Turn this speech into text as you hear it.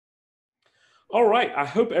All right. I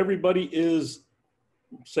hope everybody is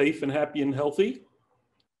safe and happy and healthy.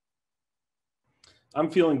 I'm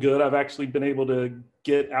feeling good. I've actually been able to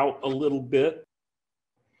get out a little bit.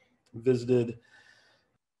 Visited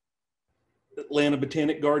Atlanta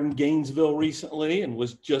Botanic Garden, Gainesville recently, and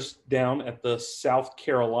was just down at the South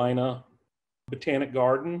Carolina Botanic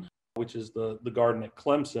Garden, which is the garden at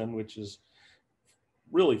Clemson, which is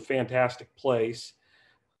really fantastic place.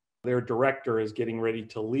 Their director is getting ready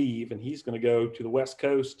to leave, and he's going to go to the West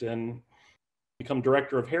Coast and become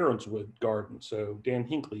director of Heronswood Garden. So Dan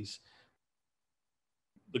Hinckley's,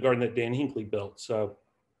 the garden that Dan Hinckley built. So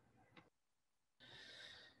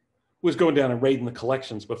was going down and raiding the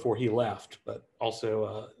collections before he left, but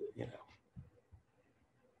also,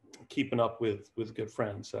 keeping up with good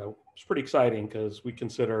friends. So it's pretty exciting because we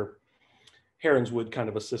consider Heronswood kind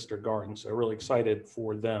of a sister garden. So really excited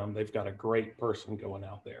for them. They've got a great person going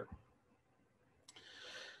out there.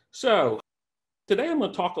 So today I'm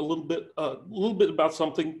going to talk a little bit about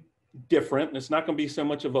something different. And it's not going to be so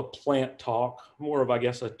much of a plant talk, more of, I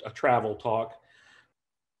guess, a travel talk.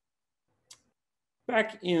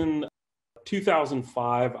 Back in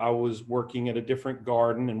 2005, I was working at a different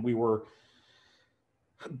garden, and we were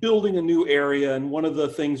building a new area. And one of the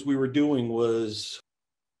things we were doing was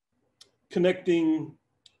connecting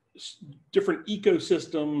different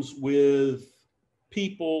ecosystems with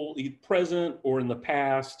people, either present or in the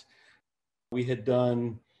past. We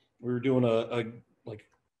were doing a like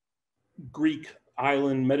Greek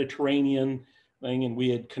island Mediterranean thing, and we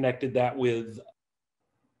had connected that with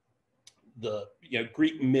the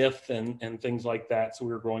Greek myth and things like that. So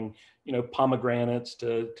we were growing pomegranates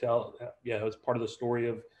to tell, it was part of the story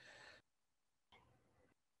of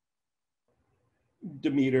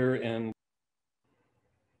Demeter and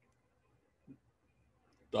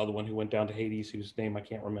the other one who went down to Hades, whose name I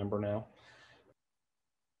can't remember now.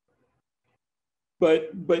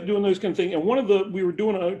 But doing those kind of things. And we were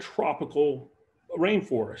doing a tropical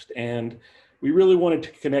rainforest, and we really wanted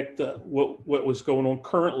to connect what was going on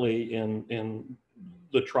currently in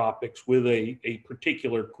the tropics with a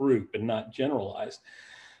particular group and not generalized.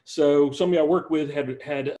 So somebody I worked with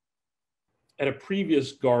had at a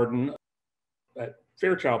previous garden at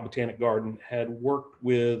Fairchild Botanic Garden had worked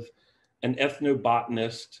with an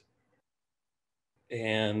ethnobotanist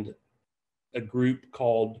and a group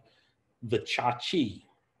called the Chachi.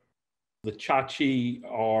 The Chachi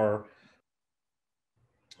are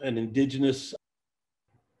an indigenous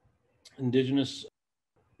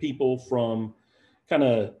people from kind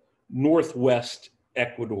of northwest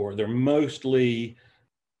Ecuador. They're mostly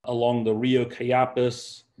along the Rio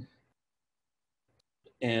Cayapas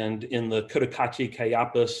and in the Cotacachi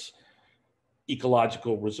Cayapas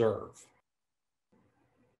Ecological Reserve.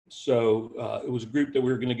 So it was a group that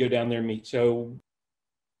we were going to go down there and meet. So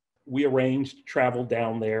we arranged to travel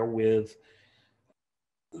down there with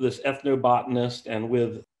this ethnobotanist and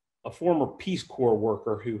with a former Peace Corps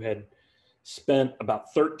worker who had spent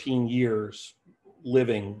about 13 years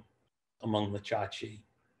living among the Chachi.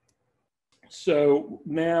 So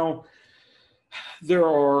now there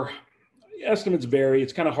are, estimates vary.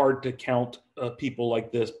 It's kind of hard to count people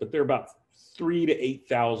like this, but there are about 3,000 to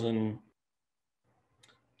 8,000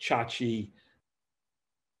 Chachi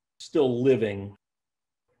still living,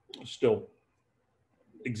 still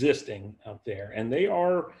existing out there. And they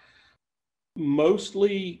are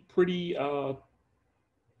mostly pretty,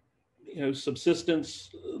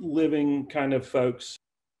 subsistence living kind of folks.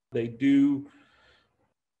 They do,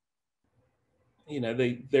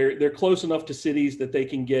 they're close enough to cities that they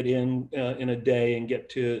can get in a day and get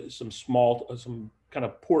to some kind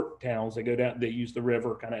of port towns. They go down, they use the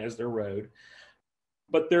river kind of as their road.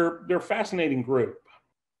 But they're a fascinating group.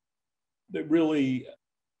 They really,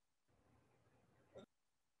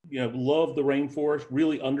 love the rainforest,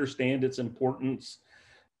 really understand its importance,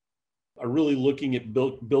 are really looking at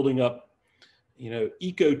building up,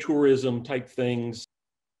 ecotourism type things,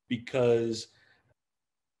 because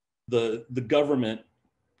the government,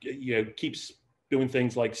 keeps doing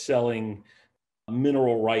things like selling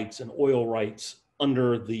mineral rights and oil rights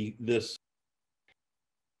under this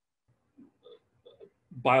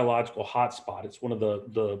biological hotspot. It's one of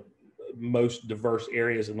the most diverse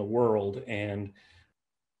areas in the world, and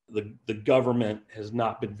the government has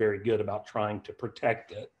not been very good about trying to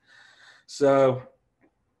protect it. So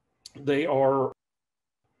the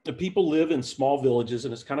people live in small villages,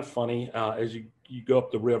 and it's kind of funny as you go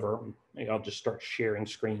up the river. Maybe I'll just start sharing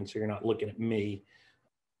screen so you're not looking at me.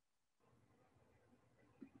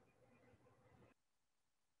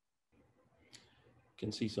 You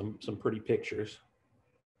can see some pretty pictures.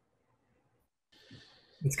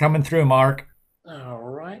 It's coming through, Mark. All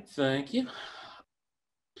right, thank you.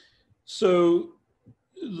 So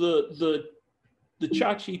the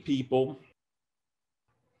Chachi people,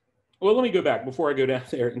 well, let me go back before I go down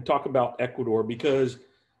there and talk about Ecuador, because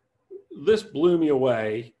this blew me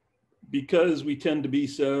away, because we tend to be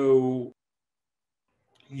so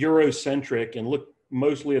Eurocentric and look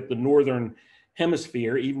mostly at the northern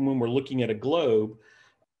hemisphere, even when we're looking at a globe.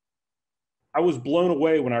 I was blown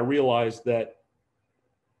away when I realized that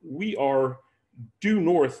we are due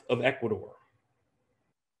north of Ecuador.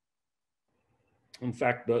 In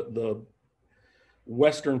fact, the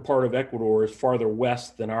western part of Ecuador is farther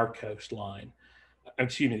west than our coastline.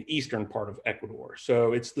 Excuse me, the eastern part of Ecuador.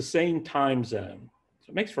 So it's the same time zone.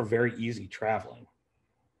 So it makes for very easy traveling.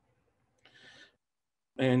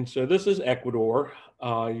 And so this is Ecuador.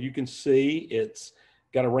 You can see it's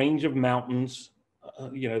got a range of mountains.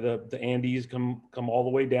 You know, the Andes come all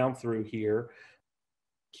the way down through here.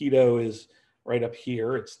 Quito is right up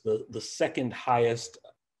here. It's the second highest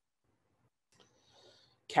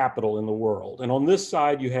capital in the world. And on this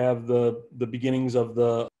side, you have the beginnings of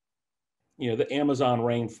the Amazon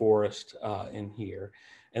rainforest in here.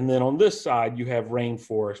 And then on this side, you have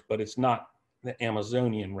rainforest, but it's not the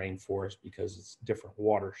Amazonian rainforest because it's different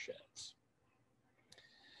watersheds.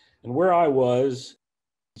 And where I was,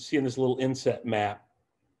 seeing this little inset map,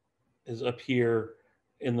 is up here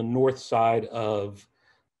in the north side of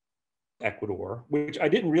Ecuador, which I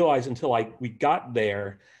didn't realize until we got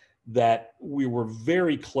there, that we were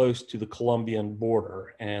very close to the Colombian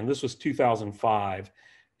border. And this was 2005.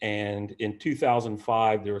 And in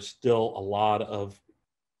 2005, there was still a lot of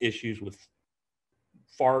issues with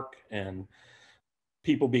FARC and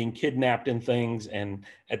people being kidnapped and things. And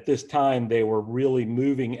at this time, they were really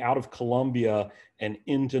moving out of Colombia and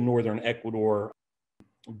into northern Ecuador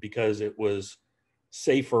because it was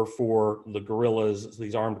safer for the guerrillas,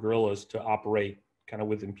 these armed guerrillas, to operate kind of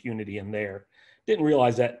with impunity in there. Didn't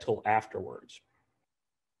realize that till afterwards.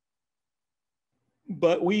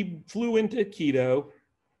 But we flew into Quito,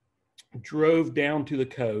 drove down to the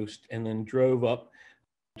coast, and then drove up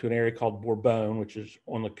to an area called Borbón, which is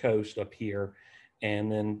on the coast up here,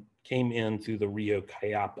 and then came in through the Rio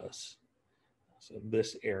Cayapas. So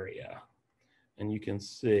this area, and you can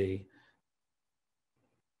see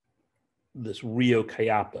this Rio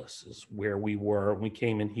Cayapas is where we were. We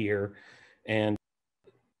came in here and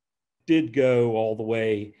did go all the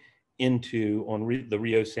way into the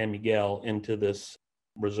Rio San Miguel into this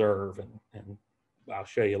reserve, and I'll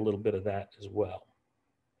show you a little bit of that as well.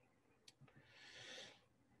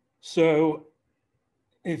 So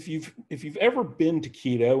if you've ever been to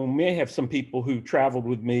Quito, and we may have some people who traveled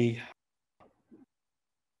with me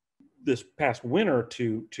this past winter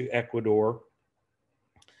to Ecuador,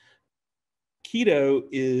 Quito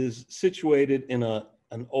is situated in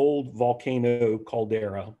an old volcano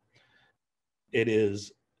caldera. It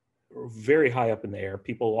is very high up in the air.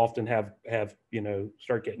 People often have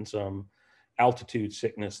start getting some altitude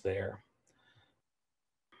sickness there.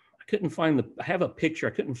 I couldn't find I have a picture,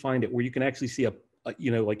 I couldn't find it, where you can actually see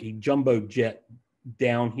like a jumbo jet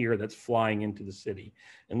down here that's flying into the city.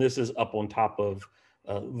 And this is up on top of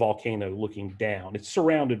a volcano looking down. It's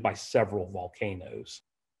surrounded by several volcanoes,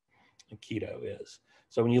 and Quito is.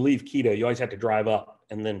 So when you leave Quito, you always have to drive up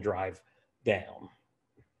and then drive down.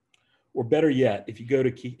 Or better yet, if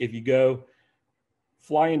you go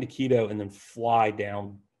fly into Quito and then fly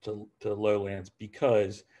down to lowlands,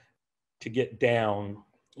 because to get down,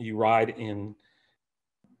 you ride in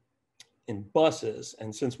buses.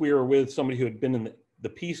 And since we were with somebody who had been in the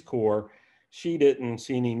Peace Corps, she didn't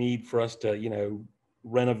see any need for us to,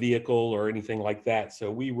 rent a vehicle or anything like that.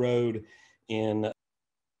 So we rode in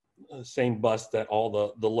the same bus that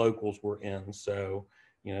all the locals were in. So,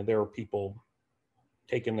 there were people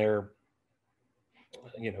taking their,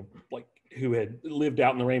 like who had lived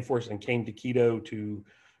out in the rainforest and came to Quito to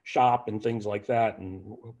shop and things like that.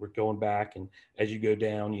 And we're going back. And as you go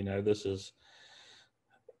down, this is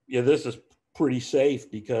pretty safe,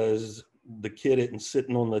 because the kid isn't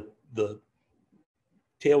sitting on the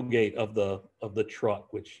tailgate of the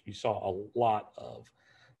truck, which you saw a lot of.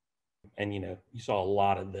 And, you saw a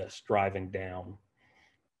lot of this driving down.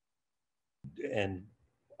 And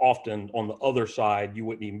often on the other side, you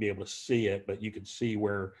wouldn't even be able to see it, but you could see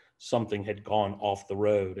where something had gone off the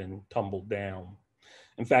road and tumbled down.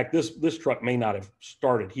 In fact, this truck may not have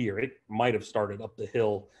started here. It might have started up the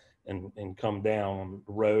hill and come down on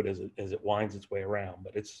the road as it winds its way around.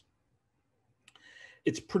 But it's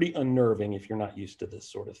pretty unnerving if you're not used to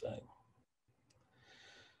this sort of thing.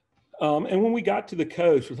 And when we got to the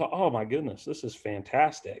coast, we thought, oh my goodness, this is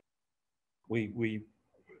fantastic. We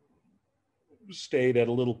stayed at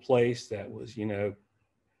a little place that was,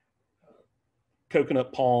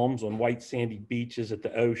 coconut palms on white sandy beaches at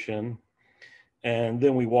the ocean. And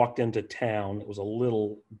then we walked into town. It was a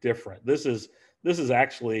little different. This is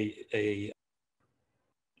actually a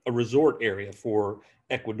resort area for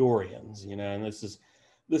Ecuadorians, you know, and this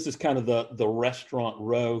is kind of the restaurant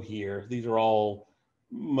row here. These are all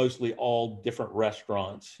mostly all different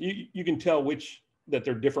restaurants. You can tell that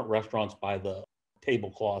they're different restaurants by the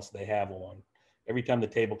tablecloths they have on. Every time the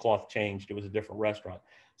tablecloth changed, it was a different restaurant.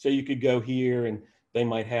 So you could go here and they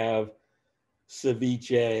might have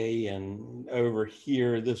ceviche, and over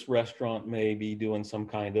here, this restaurant may be doing some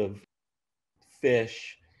kind of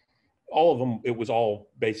fish. All of them, it was all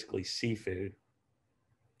basically seafood,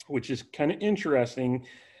 which is kind of interesting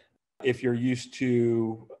if you're used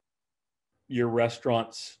to your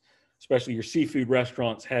restaurants, especially your seafood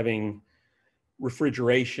restaurants, having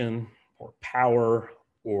refrigeration or power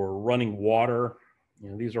or running water.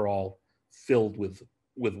 You know, these are all filled with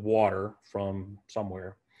water from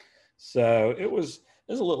somewhere. So it was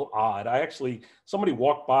a little odd. Somebody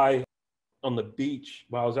walked by on the beach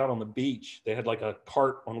while I was out on the beach. They had like a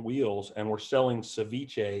cart on wheels and were selling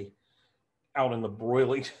ceviche out in the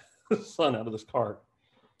broiling sun out of this cart.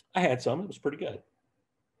 I had some. It was pretty good.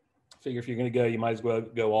 Figure if you're going to go, you might as well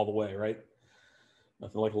go all the way, right?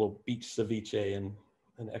 Nothing like a little beach ceviche in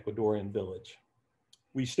an Ecuadorian village.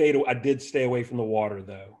 I did stay away from the water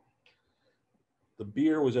though. The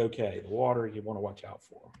beer was okay. The water you want to watch out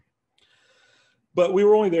for. But we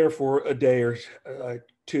were only there for a day or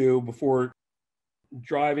two before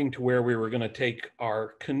driving to where we were going to take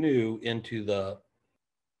our canoe into the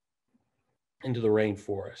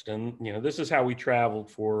rainforest. And, you know, this is how we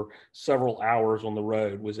traveled for several hours on the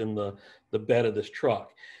road, was in the bed of this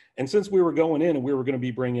truck. And since we were going in and we were going to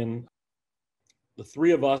be bringing the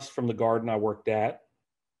three of us from the garden I worked at,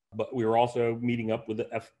 but we were also meeting up with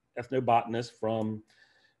the ethnobotanist from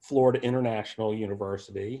Florida International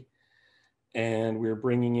University. And we were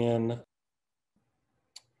bringing in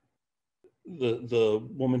the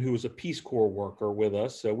woman who was a Peace Corps worker with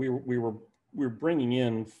us. So we were bringing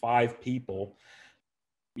in 5 people.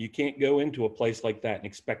 You can't go into a place like that and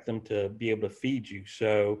expect them to be able to feed you.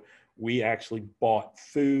 So we actually bought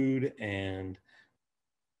food and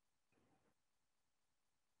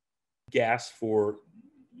gas for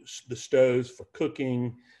the stoves for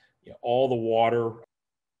cooking, you know, all the water,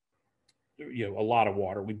 you know, a lot of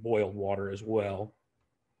water. We boiled water as well,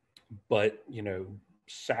 but, you know,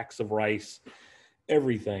 sacks of rice,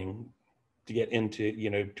 everything to get into, you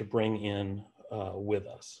know, to bring in with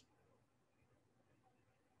us.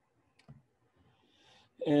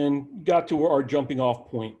 And got to our jumping off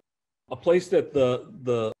point, a place that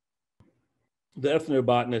the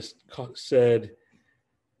ethnobotanist said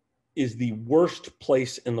is the worst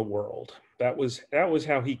place in the world. That was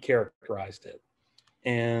how he characterized it.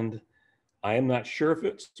 And I am not sure if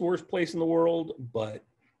it's the worst place in the world, but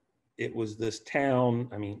it was this town.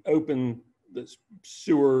 I mean, open the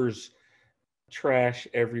sewers, trash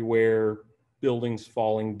everywhere, buildings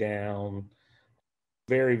falling down,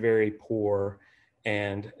 very, very poor.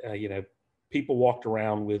 And, you know, people walked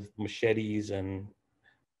around with machetes and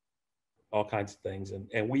all kinds of things.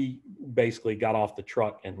 And we basically got off the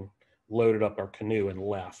truck and loaded up our canoe and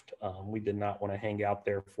left. We did not want to hang out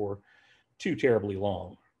there for too terribly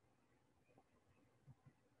long.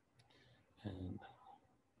 And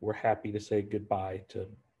we're happy to say goodbye to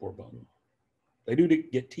Bourbon. They do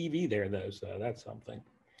get TV there though, so that's something.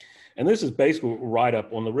 And this is basically right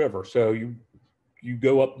up on the river. So you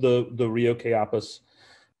go up the Rio Cayapas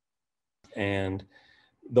and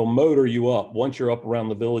they'll motor you up. Once you're up around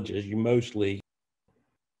the villages, you mostly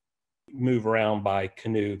move around by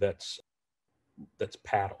canoe that's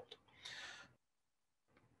paddled.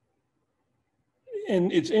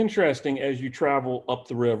 And it's interesting as you travel up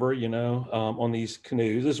the river, you know, on these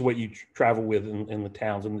canoes. This is what you travel with in the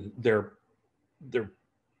towns, and their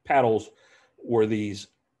paddles were these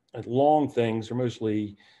long things. They're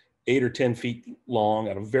mostly 8 or 10 feet long,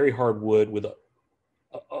 out of very hard wood, with a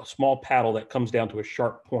small paddle that comes down to a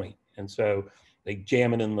sharp point. And so they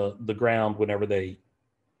jam it in the ground whenever they,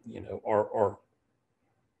 you know, are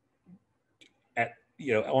at,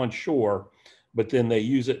 you know, on shore, but then they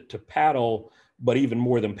use it to paddle. But even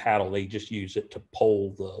more than paddle, they just use it to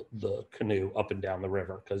pole the canoe up and down the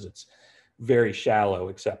river because it's very shallow,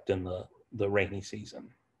 except in the rainy season.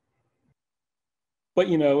 But,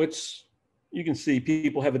 you know, you can see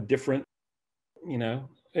people have a different, you know,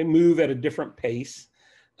 they move at a different pace,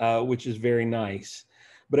 which is very nice.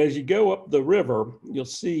 But as you go up the river, you'll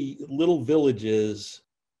see little villages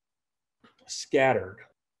scattered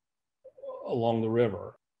along the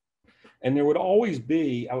river. And I would always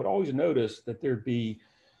notice that there'd be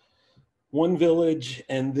one village,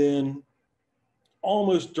 and then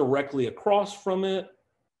almost directly across from it,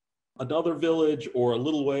 another village, or a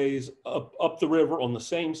little ways up the river on the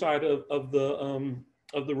same side of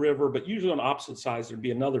the river, but usually on opposite sides, there'd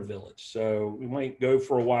be another village. So we might go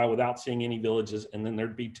for a while without seeing any villages, and then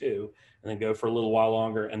there'd be two, and then go for a little while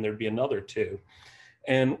longer, and there'd be another two.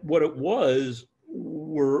 And what it was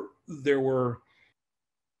there were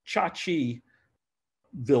Chachi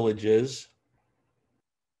villages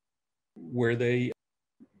where they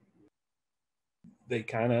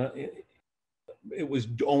kind of, it was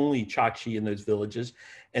only Chachi in those villages.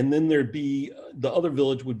 And then there'd be, the other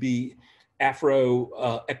village would be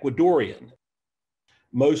Afro-Ecuadorian,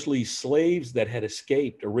 mostly slaves that had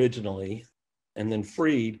escaped originally and then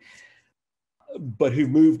freed, but who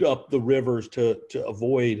moved up the rivers to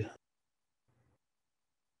avoid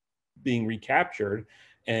being recaptured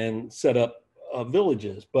and set up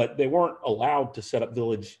villages. But they weren't allowed to set up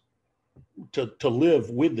village to live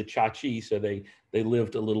with the Chachi, so they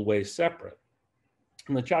lived a little ways separate.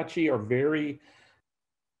 And the Chachi are very,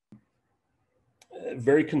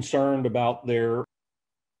 very concerned about their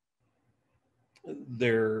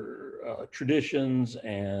traditions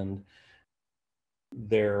and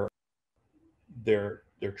their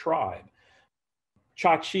tribe.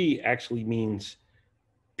 Chachi actually means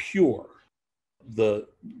pure.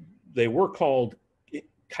 They were called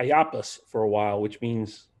Cayapas for a while, which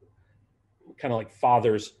means kind of like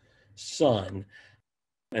father's son,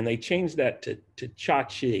 and they changed that to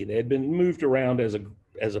Chachi. They had been moved around as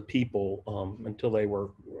a people until they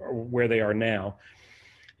were where they are now.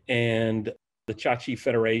 And the Chachi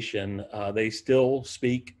Federation, they still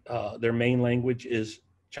speak, their main language is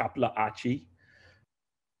Chapla'achi.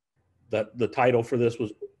 The title for this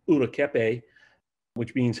was Urukepe,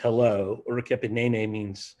 which means hello. Urukepe Nene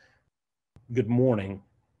means good morning.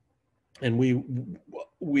 And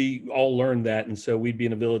we all learned that, and so we'd be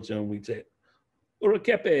in a village and we'd say,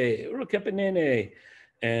 Urukepe, Urukepe Nene.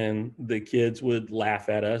 And the kids would laugh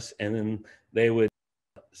at us, and then they would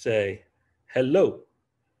say, hello,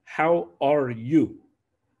 how are you?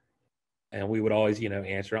 And we would always,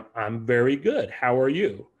 answer, I'm very good. How are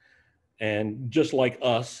you? And just like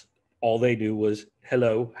us, all they knew was,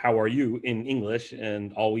 hello, how are you in English?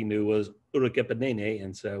 And all we knew was Urukepe Nene.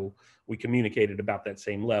 And so we communicated about that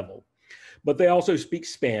same level. But they also speak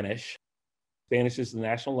Spanish. Spanish is the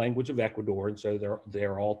national language of Ecuador, and so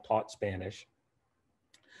they're all taught Spanish.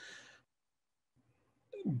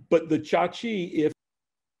 But the Chachi,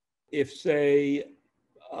 if say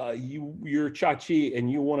you're Chachi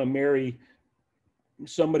and you want to marry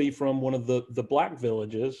somebody from one of the black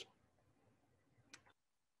villages,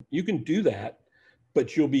 you can do that,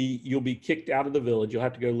 but you'll be kicked out of the village. You'll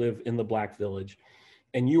have to go live in the black village,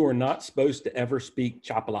 and you are not supposed to ever speak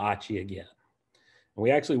Chapla'achi again. And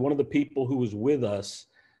we actually, one of the people who was with us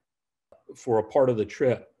for a part of the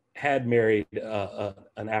trip had married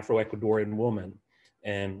an Afro-Ecuadorian woman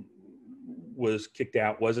and was kicked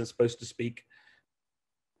out, wasn't supposed to speak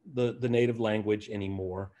the native language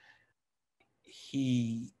anymore.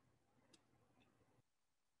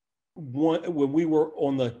 When we were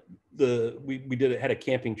on we had a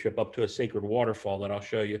camping trip up to a sacred waterfall that I'll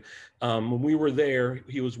show you. When we were there,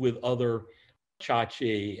 he was with other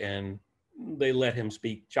Chachi, and they let him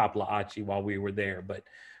speak Chapla'achi while we were there. But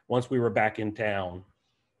once we were back in town,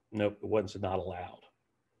 nope, it was not allowed.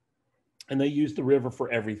 And they use the river for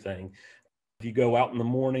everything. If you go out in the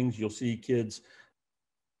mornings, you'll see kids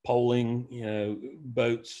poling,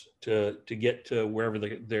 boats to get to wherever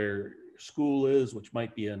their school is, which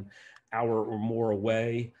might be an hour or more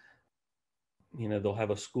away. They'll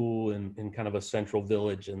have a school in kind of a central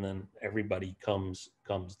village, and then everybody comes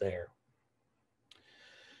there.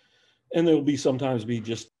 And there'll be sometimes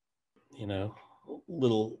just,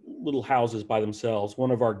 little houses by themselves.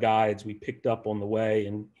 One of our guides we picked up on the way,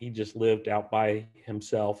 and he just lived out by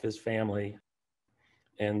himself, his family.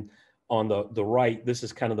 And on the right, this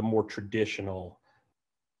is kind of the more traditional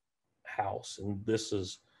house, and this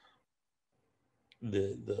is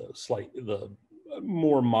the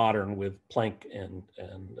more modern with plank and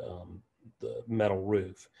the metal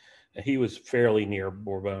roof. And he was fairly near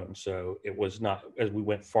Bourbon, so it was not, as we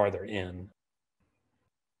went farther in,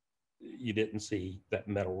 you didn't see that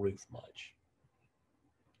metal roof much.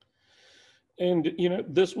 And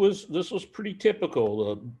this was pretty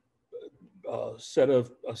typical. A set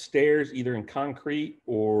of stairs, either in concrete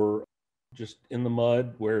or just in the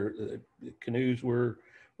mud, where the canoes were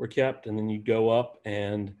kept, and then you'd go up,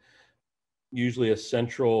 and usually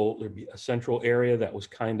there'd be a central area that was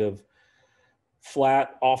kind of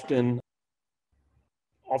flat, often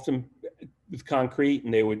with concrete,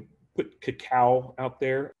 and they would put cacao out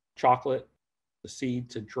there, chocolate, the seed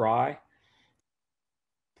to dry.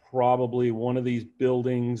 Probably one of these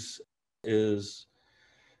buildings is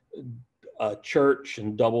a church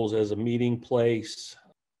and doubles as a meeting place,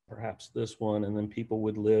 perhaps this one, and then people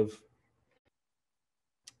would live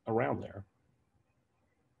around there.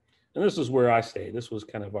 And this is where I stayed. This was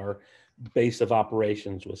kind of our base of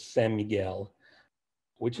operations, was San Miguel,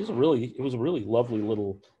 which is it was a really lovely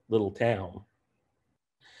little town.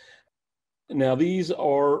 Now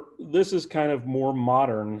this is kind of more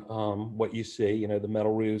modern, what you see, you know, the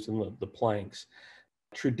metal roofs and the planks.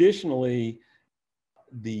 Traditionally,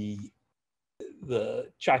 the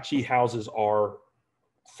Chachi houses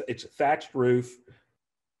it's a thatched roof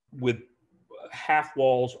with half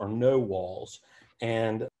walls or no walls.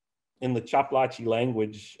 And in the Chaplachi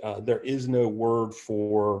language, there is no word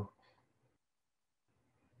for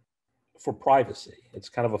privacy. It's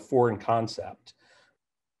kind of a foreign concept,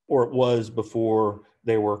 or it was before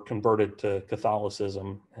they were converted to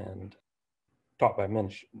Catholicism and taught by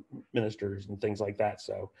ministers and things like that.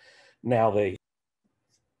 So now they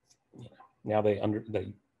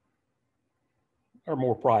are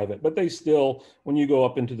more private, but they still, when you go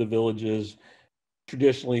up into the villages,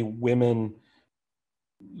 traditionally women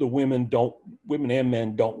and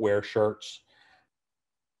men don't wear shirts.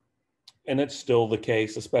 And it's still the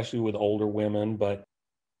case, especially with older women, but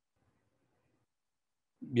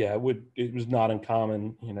yeah, it was not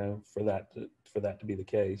uncommon, you know, for that to be the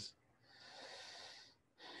case.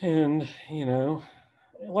 And, you know,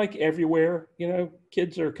 like everywhere, you know,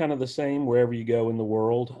 kids are kind of the same wherever you go in the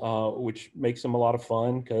world, which makes them a lot of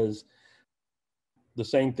fun, because the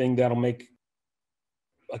same thing that'll make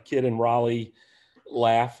a kid in Raleigh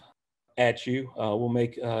laugh at you will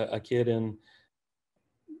make a kid in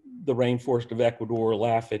the rainforest of Ecuador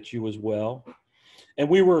laugh at you as well. And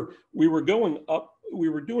we were doing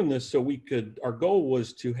this so our goal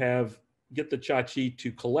was to get the Chachi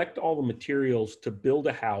to collect all the materials to build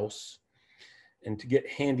a house and to get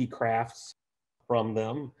handicrafts from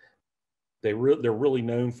them. They're really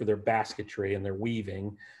known for their basketry and their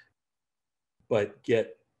weaving, but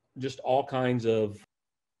get just all kinds of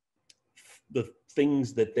the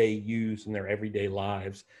things that they use in their everyday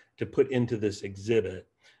lives to put into this exhibit.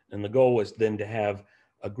 And the goal was then to have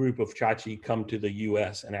a group of Chachi come to the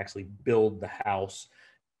US and actually build the house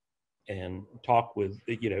and talk with,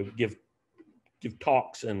 you know, give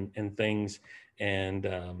talks and things, and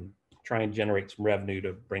try and generate some revenue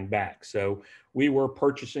to bring back. So we were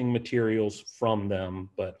purchasing materials from them,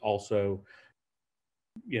 but also,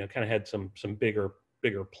 you know, kind of had some bigger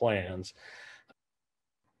plans.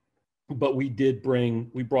 But we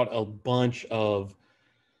brought a bunch of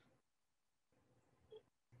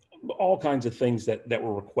all kinds of things that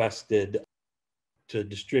were requested to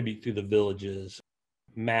distribute through the villages.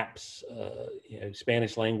 Maps, you know,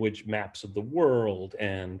 Spanish language maps of the world,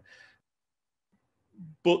 and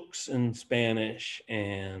books in Spanish,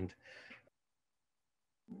 and,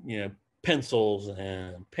 you know, pencils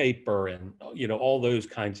and paper, and, you know, all those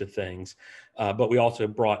kinds of things. But we also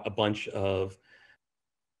brought a bunch of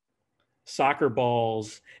soccer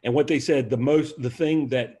balls, and what they said, the thing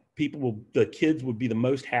that the kids would be the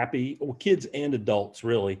most happy, or kids and adults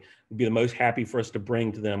really would be the most happy for us to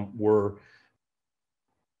bring to them, were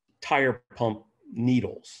tire pump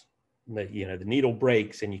needles. That, you know, the needle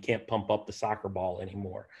breaks and you can't pump up the soccer ball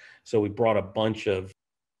anymore. So we brought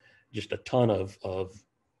just a ton of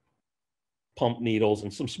pump needles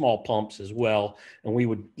and some small pumps as well. And we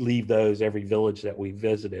would leave those every village that we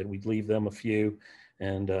visited. We'd leave them a few,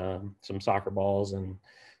 and some soccer balls and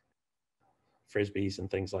frisbees and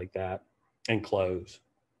things like that, and clothes.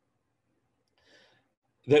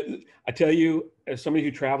 I tell you, as somebody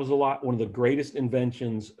who travels a lot, one of the greatest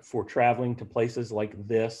inventions for traveling to places like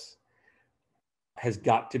this has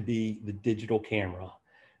got to be the digital camera,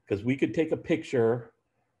 because we could take a picture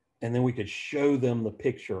and then we could show them the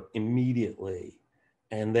picture immediately,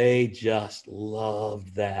 and they just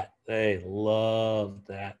loved that. They loved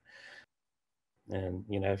that. And,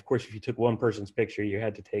 you know, of course, if you took one person's picture, you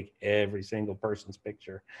had to take every single person's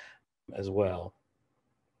picture as well.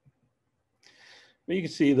 But you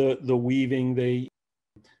can see the weaving. They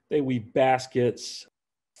weave baskets,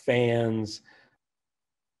 fans,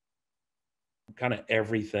 kind of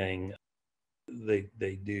everything.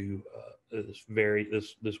 They do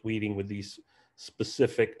this weaving with these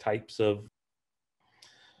specific types of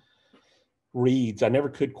reeds. I never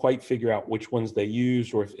could quite figure out which ones they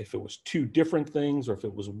used, or if it was two different things, or if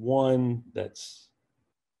it was one that's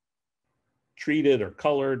treated or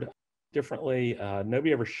colored differently.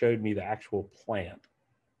 Nobody ever showed me the actual plant.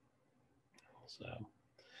 So,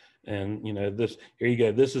 And, this, here you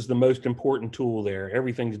go. This is the most important tool there.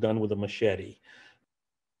 Everything's done with a machete.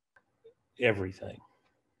 Everything.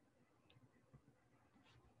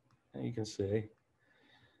 And you can see,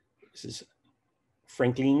 this is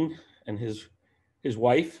Franklin and his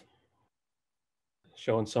wife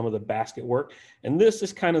showing some of the basket work. And this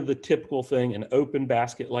is kind of the typical thing, an open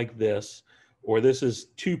basket like this, or this is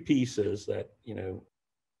two pieces that,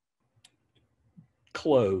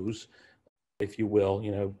 close, if you will,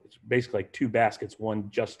 it's basically like two baskets, one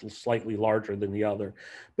just slightly larger than the other.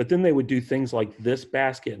 But then they would do things like this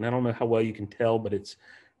basket, and I don't know how well you can tell, but it's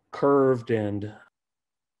curved and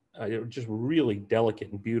just really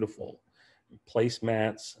delicate and beautiful.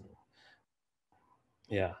 Placemats.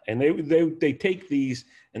 Yeah, and they take these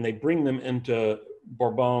and they bring them into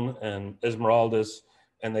Bourbon and Esmeraldas,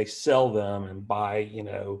 and they sell them and buy,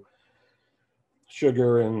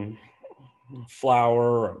 sugar and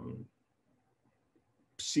flour and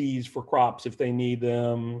seeds for crops if they need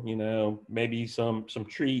them, maybe some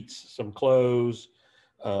treats, some clothes,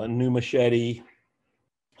 a new machete,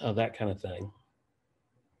 that kind of thing.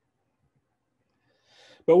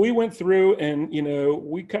 But we went through and,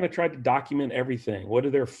 we kind of tried to document everything. What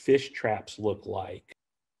do their fish traps look like?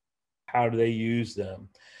 How do they use them?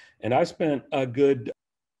 And I spent a good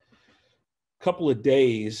couple of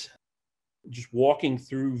days just walking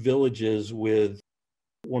through villages with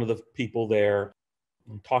one of the people there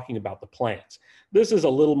and talking about the plants. This is a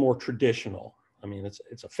little more traditional. I mean,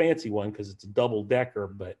 it's a fancy one because it's a double decker,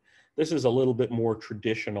 but this is a little bit more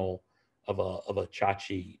traditional of a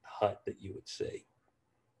Chachi hut that you would see.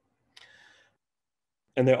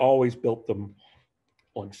 And they always built them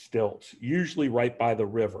on stilts, usually right by the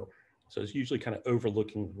river. So it's usually kind of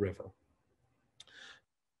overlooking the river.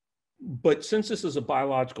 But since this is a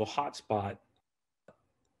biological hotspot,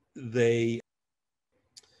 there'd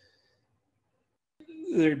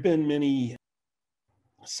been many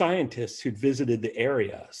scientists who'd visited the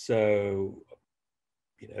area. So,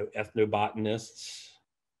 ethnobotanists,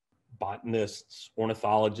 botanists,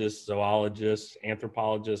 ornithologists, zoologists,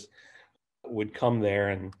 anthropologists would come there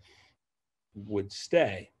and would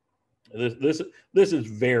stay. This is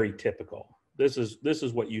very typical. This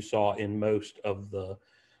is what you saw in most of the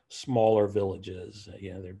smaller villages.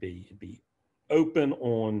 It'd be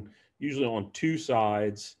open usually on two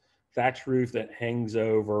sides, thatch roof that hangs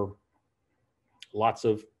over, lots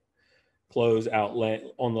of clothes outlet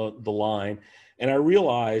on the line. And I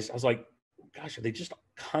realized, I was like, gosh, are they just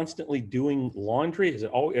constantly doing laundry? Is it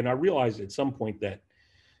all? And I realized at some point that,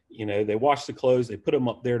 they wash the clothes, they put them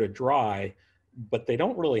up there to dry, but they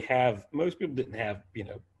don't really have, most people didn't have,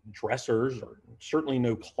 dressers or certainly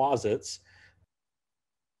no closets.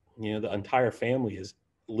 The entire family is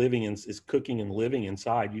cooking and living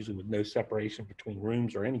inside, usually with no separation between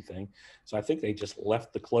rooms or anything. So I think they just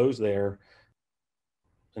left the clothes there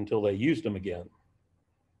until they used them again.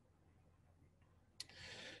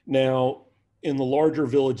 Now, in the larger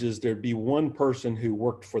villages, there'd be one person who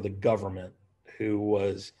worked for the government who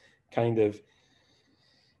was kind of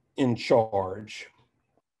in charge.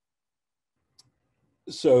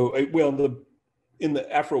 So, in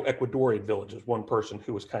the Afro-Ecuadorian villages, one person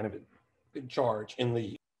who was kind of in charge. In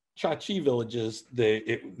the Chachi villages,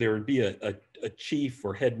 there would be a chief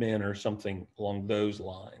or headman or something along those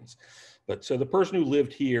lines. But so the person who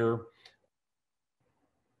lived here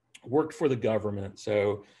worked for the government.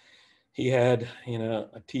 So he had,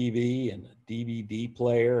 a TV and a DVD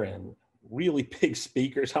player and really big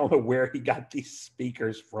speakers. I don't know where he got these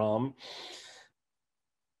speakers from.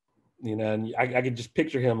 And I could just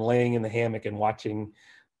picture him laying in the hammock and watching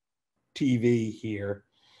TV here.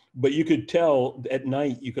 But you could tell at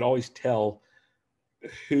night, you could always tell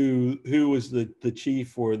who was the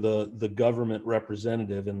chief or the government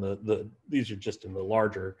representative. And these are just in the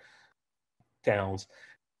larger towns,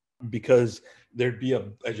 because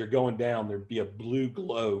as you're going down, there'd be a blue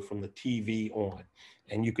glow from the TV on,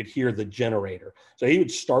 and you could hear the generator. So he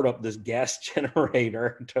would start up this gas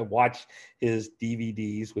generator to watch his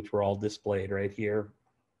DVDs, which were all displayed right here,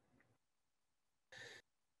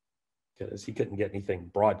 because he couldn't get anything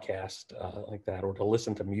broadcast like that, or to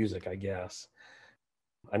listen to music, I guess.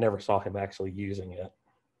 I never saw him actually using it.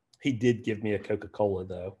 He did give me a Coca-Cola,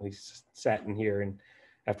 though. He sat in here, and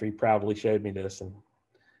after he proudly showed me this, and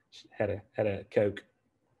had a Coke.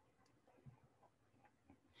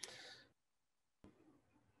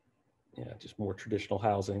 Yeah, just more traditional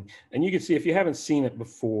housing. And you can see, if you haven't seen it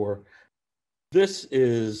before,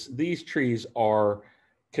 these trees are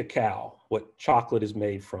cacao, what chocolate is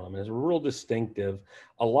made from. It's real distinctive.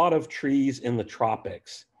 A lot of trees in the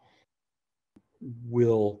tropics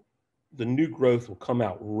the new growth will come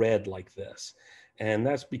out red like this. And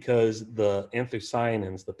that's because the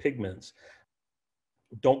anthocyanins, the pigments,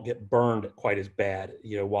 don't get burned quite as bad,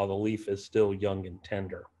 while the leaf is still young and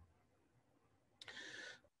tender.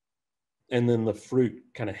 And then the fruit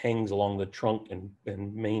kind of hangs along the trunk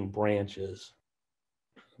and main branches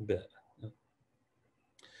a bit.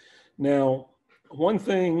 Now, one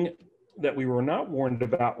thing that we were not warned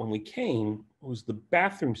about when we came was the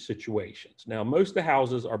bathroom situations. Now, most of the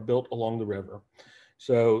houses are built along the river.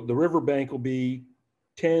 So the riverbank will be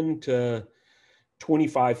 10 to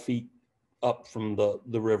 25 feet up from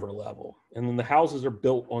the river level. And then the houses are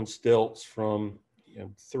built on stilts from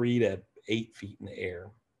 3 to 8 feet in the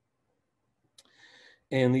air.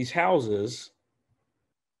 And these houses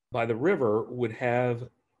by the river would have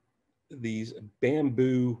these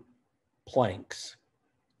bamboo planks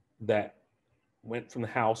that went from the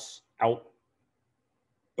house out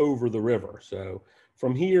over the river. So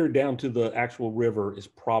from here down to the actual river is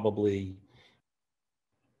probably,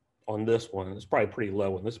 on this one, it's probably pretty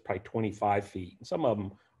low, and this is probably 25 feet. And some of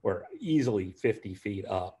them were easily 50 feet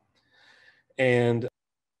up. And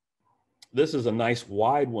this is a nice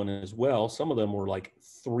wide one as well. Some of them were like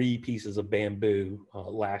 3 pieces of bamboo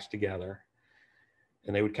lashed together,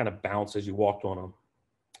 and they would kind of bounce as you walked on them.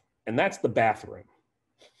 And that's the bathroom.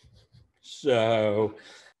 So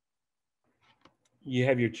you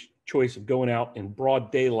have your choice of going out in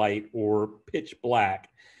broad daylight or pitch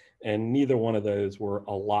black, and neither one of those were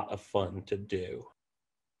a lot of fun to do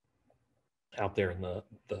out there in the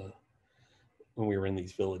when we were in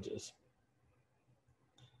these villages.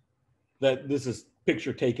 This is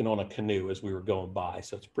picture taken on a canoe as we were going by,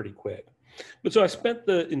 so it's pretty quick. But so I spent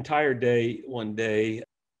the entire day one day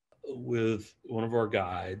with one of our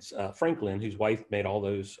guides, Franklin, whose wife made all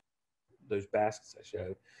those baskets I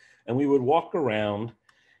showed, and we would walk around,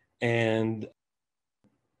 and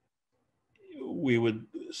we would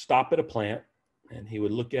stop at a plant, and he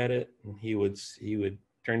would look at it, and he would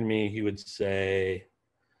turn to me, he would say,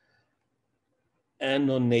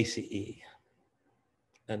 "Anonacei,"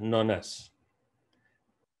 and nones,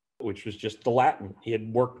 which was just the Latin. He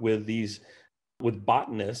had worked with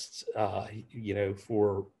botanists,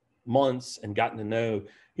 for months and gotten to know.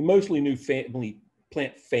 He mostly knew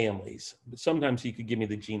plant families, but sometimes he could give me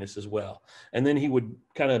the genus as well. And then he would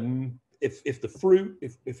kind of, if the fruit,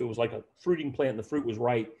 if it was like a fruiting plant and the fruit was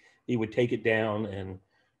right, he would take it down and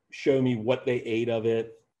show me what they ate of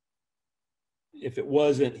it. If it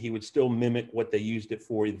wasn't, he would still mimic what they used it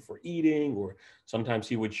for, either for eating, or sometimes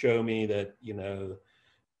he would show me that,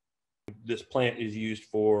 this plant is used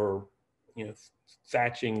for,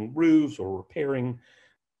 thatching roofs or repairing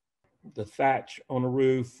the thatch on a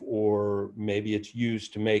roof, or maybe it's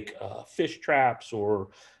used to make fish traps or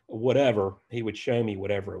whatever. He would show me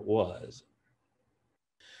whatever it was.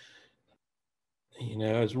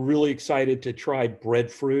 I was really excited to try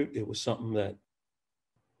breadfruit. It was something that,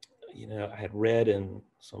 I had read in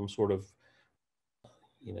some sort of,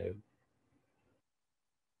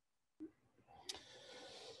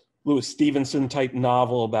 Louis Stevenson type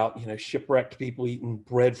novel about, shipwrecked people eating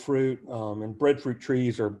breadfruit. And breadfruit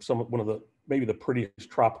trees are maybe the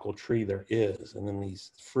prettiest tropical tree there is. And then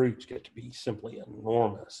these fruits get to be simply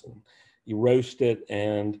enormous. And you roast it.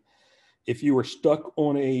 And if you were stuck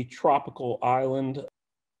on a tropical island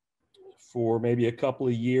for maybe a couple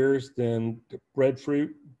of years, then the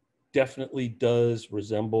breadfruit definitely does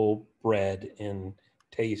resemble bread in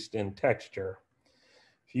taste and texture.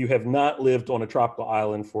 If you have not lived on a tropical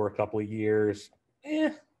island for a couple of years,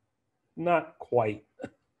 not quite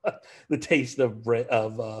the taste of bread,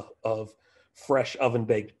 of fresh oven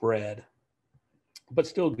baked bread, but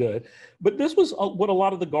still good. But this was what a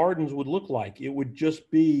lot of the gardens would look like. It would just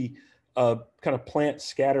be kind of plants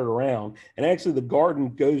scattered around. And actually the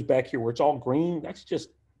garden goes back here where it's all green. That's just,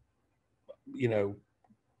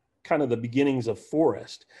 kind of the beginnings of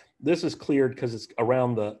forest. This is cleared because it's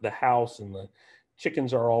around the house, and the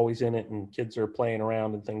chickens are always in it, and kids are playing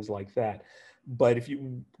around and things like that. But if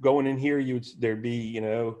you going in here, there'd be,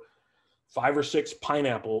 5 or 6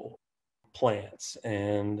 pineapple plants,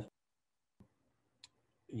 and,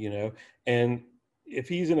 and if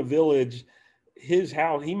he's in a village, his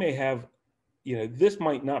house, he may have, this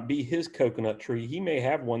might not be his coconut tree. He may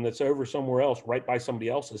have one that's over somewhere else, right by somebody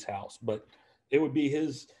else's house, but it would be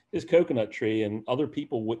his coconut tree, and other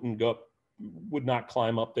people would not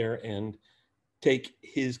climb up there and take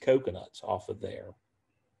his coconuts off of there.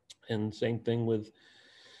 And same thing with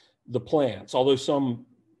the plants, although some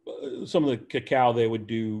of the cacao they would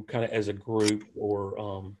do kind of as a group,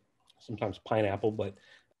 or sometimes pineapple. But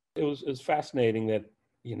it was fascinating that,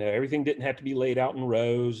 everything didn't have to be laid out in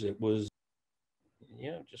rows. It was,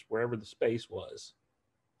 just wherever the space was.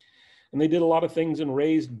 And they did a lot of things in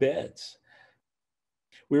raised beds.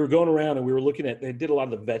 We were going around and we were looking at, they did a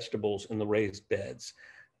lot of the vegetables in the raised beds.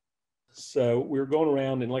 So we were going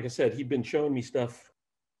around, and like I said, he'd been showing me stuff,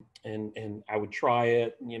 and I would try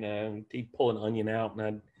it, you know, he'd pull an onion out and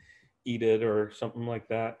I'd eat it or something like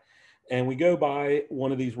that. And we go by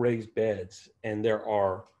one of these raised beds and there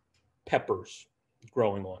are peppers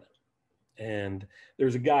growing on it. And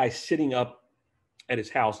there's a guy sitting up at his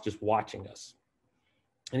house just watching us.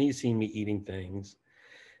 And he's seen me eating things.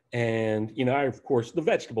 And, you know, I, of course, the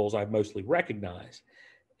vegetables I mostly recognize.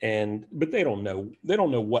 But they don't know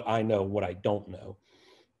what I know, what I don't know.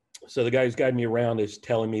 So the guy who's guiding me around is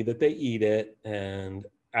telling me that they eat it. And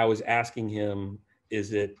I was asking him,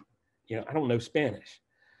 is it, you know, I don't know Spanish.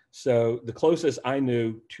 So the closest I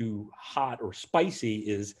knew to hot or spicy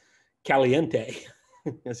is caliente.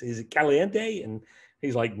 Is it caliente? And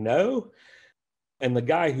he's like, no. And the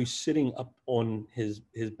guy who's sitting up on his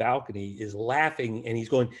balcony is laughing, and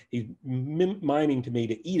he's miming to me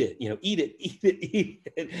to eat it, you know, eat it, eat it, eat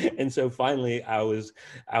it. And so finally I was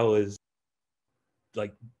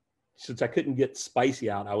like, since I couldn't get spicy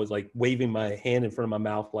out, I was like waving my hand in front of my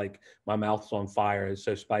mouth, like my mouth's on fire. It's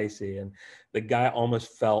so spicy. And the guy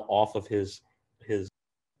almost fell off of his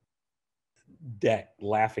deck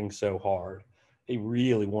laughing so hard. He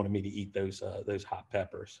really wanted me to eat those hot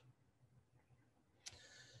peppers.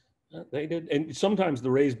 They did. And sometimes the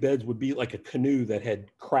raised beds would be like a canoe that had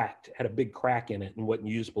a big crack in it and wasn't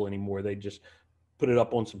usable anymore. They just put it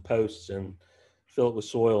up on some posts and fill it with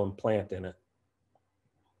soil and plant in it.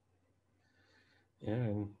 Yeah,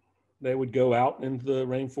 and they would go out into the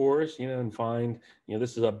rainforest, you know, and find, you know,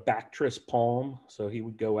 this is a Bactris palm. So he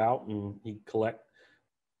would go out and he'd collect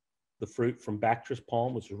the fruit from Bactris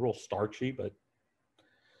palm, which is real starchy, but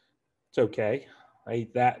it's okay. I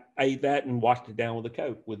ate that and washed it down with a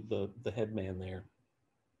Coke with the head man there.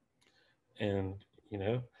 And, you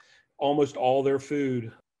know, almost all their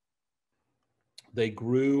food they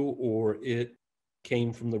grew or it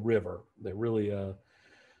came from the river. They really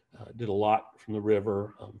did a lot from the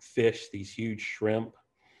river, fish, these huge shrimp.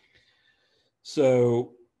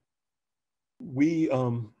 So we,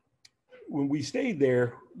 when we stayed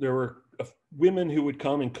there were women who would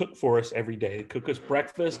come and cook for us every day. They'd cook us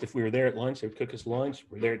breakfast. If we were there at lunch, they would cook us lunch.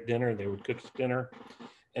 If we were there at dinner, they would cook us dinner.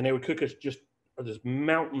 And they would cook us just this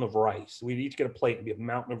mountain of rice. We'd each get a plate, it'd be a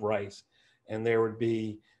mountain of rice. And there would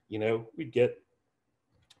be, you know, we'd get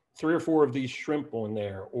 3 or 4 of these shrimp on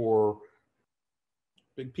there, or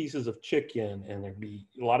big pieces of chicken, and there'd be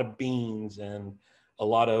a lot of beans and a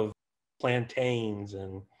lot of plantains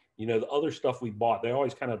and, you know, the other stuff we bought. They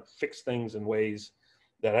always kind of fix things in ways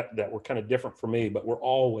that were kind of different for me, but were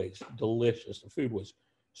always delicious. The food was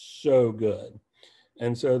so good.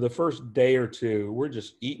 And so the first day or two, we're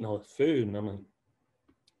just eating all the food, and I'm like,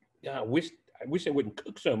 yeah, I wish I wouldn't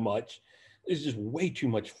cook so much. It's just way too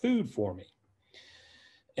much food for me.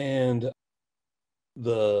 And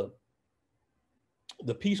the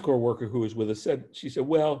Peace Corps worker who was with us she said,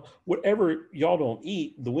 well, whatever y'all don't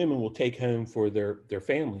eat, the women will take home for their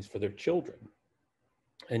families, for their children.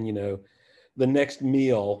 And, you know, the next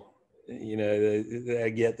meal, you know, I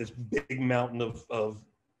get this big mountain of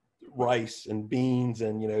rice and beans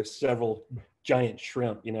and, you know, several giant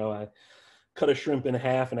shrimp. You know, I cut a shrimp in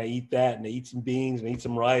half and I eat that, and I eat some beans and I eat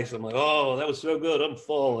some rice. I'm like, oh, that was so good. I'm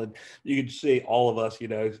full. And you could see all of us, you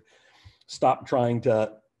know, stop trying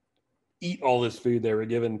to eat all this food they were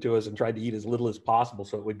given to us and tried to eat as little as possible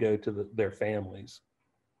so it would go to their families.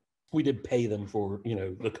 We did pay them for, you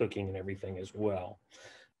know, the cooking and everything as well.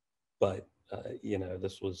 But, you know,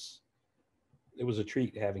 it was a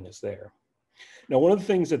treat having us there. Now, one of the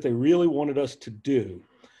things that they really wanted us to do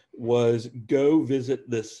was go visit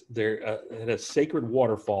at a sacred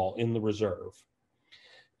waterfall in the reserve.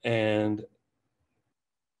 And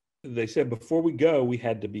they said before we go, we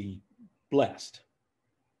had to be blessed.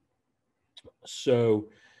 So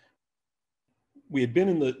we had been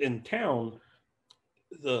in town.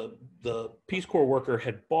 The Peace Corps worker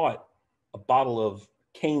had bought a bottle of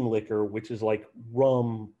cane liquor, which is like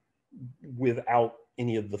rum without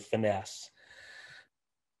any of the finesse,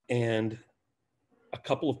 and a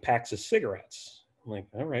couple of packs of cigarettes. I'm like,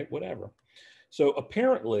 all right, whatever. So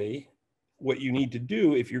apparently what you need to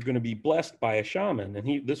do if you're going to be blessed by a shaman,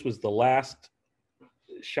 and this was the last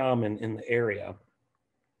shaman in the area,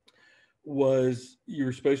 was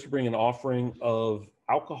you're supposed to bring an offering of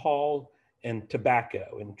alcohol and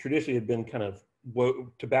tobacco. And traditionally it had been kind of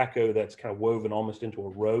tobacco that's kind of woven almost into a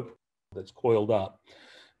rope that's coiled up.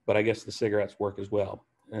 But I guess the cigarettes work as well.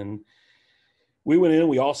 And we went in,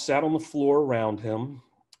 we all sat on the floor around him,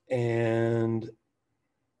 and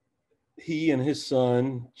he and his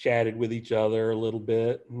son chatted with each other a little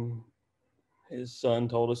bit, and his son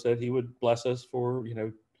told us that he would bless us for,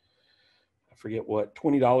 I forget what,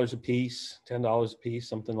 $20 a piece, $10 a piece,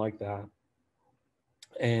 something like that.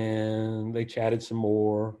 And they chatted some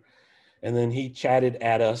more. And then he chatted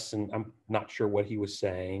at us, and I'm not sure what he was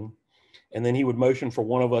saying. And then he would motion for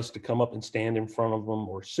one of us to come up and stand in front of him,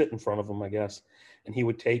 or sit in front of him, I guess. And he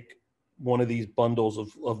would take one of these bundles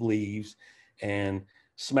of leaves and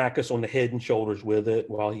smack us on the head and shoulders with it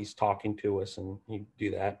while he's talking to us. And he'd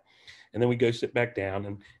do that. And then we go sit back down,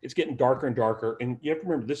 and it's getting darker and darker. And you have to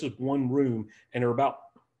remember, this is one room, and there are about,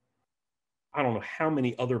 I don't know how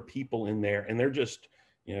many other people in there. And they're just,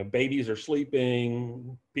 babies are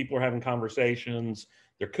sleeping, people are having conversations,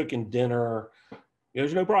 they're cooking dinner.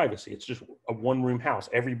 There's no privacy. It's just a one room house.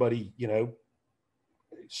 Everybody,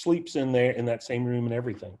 sleeps in there in that same room and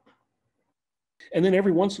everything. And then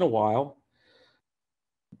every once in a while,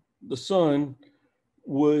 the son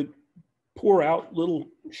would pour out little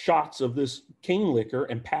shots of this cane liquor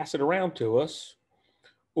and pass it around to us,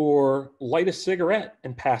 or light a cigarette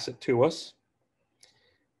and pass it to us.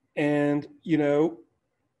 And,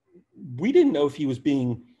 we didn't know if he was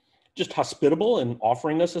being just hospitable and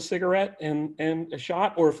offering us a cigarette and a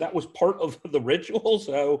shot, or if that was part of the ritual.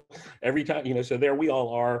 So every time, so there we all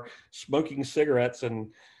are smoking cigarettes and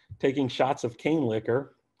taking shots of cane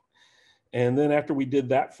liquor. And then after we did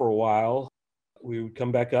that for a while, we would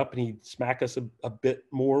come back up and he'd smack us a bit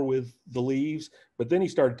more with the leaves. But then he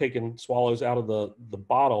started taking swallows out of the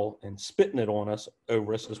bottle and spitting it on us,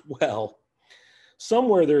 over us as well.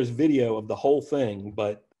 Somewhere there's video of the whole thing,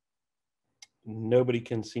 but nobody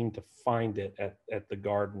can seem to find it at the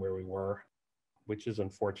garden where we were, which is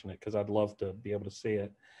unfortunate, because I'd love to be able to see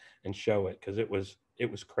it and show it, because it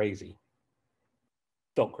was crazy.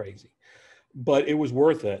 Felt crazy, but it was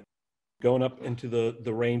worth it. Going up into the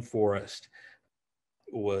rainforest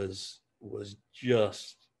was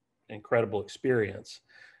just an incredible experience.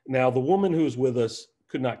 Now, the woman who was with us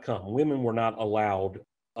could not come. Women were not allowed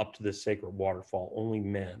up to this sacred waterfall, only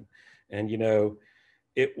men. And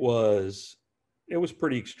it was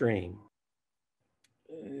pretty extreme.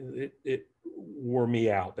 It wore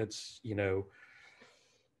me out. That's,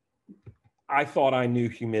 I thought I knew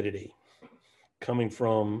humidity coming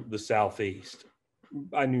from the Southeast.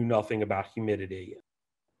 I knew nothing about humidity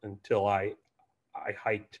until I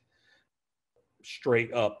hiked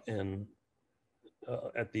straight up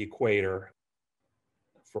at the equator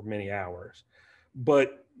for many hours.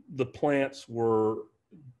 But the plants were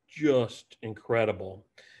just incredible.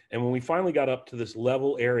 And when we finally got up to this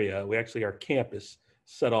level area, our campus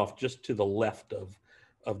set off just to the left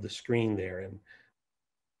of the screen there, and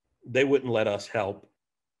they wouldn't let us help.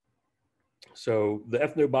 So the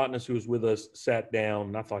ethnobotanist who was with us sat down,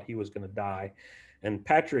 and I thought he was going to die. And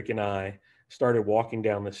Patrick and I started walking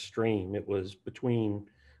down this stream. It was between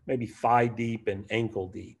maybe thigh deep and ankle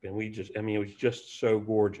deep. And it was just so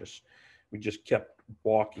gorgeous. We just kept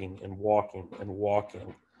walking and walking and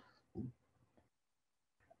walking.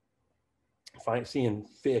 Seeing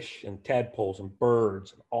fish and tadpoles and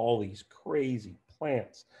birds and all these crazy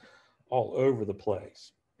plants all over the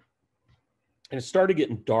place. And it started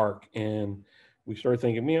getting dark, and we started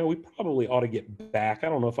thinking, we probably ought to get back. I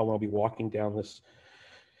don't know if I want to be walking down this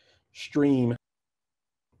stream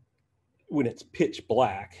when it's pitch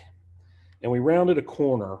black. And we rounded a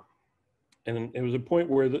corner, and it was a point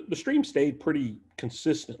where the stream stayed pretty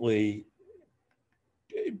consistently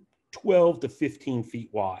 12 to 15 feet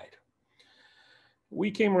wide. We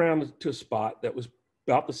came around to a spot that was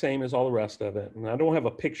about the same as all the rest of it. And I don't have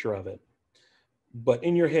a picture of it, but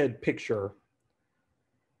in your head, picture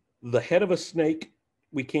the head of a snake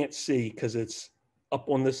we can't see because it's up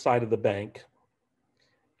on this side of the bank,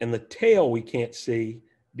 and the tail we can't see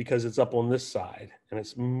because it's up on this side and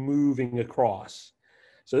it's moving across.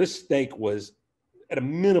 So this snake was at a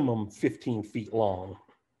minimum 15 feet long.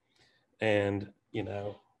 And,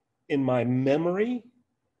 in my memory,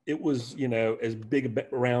 it was, as big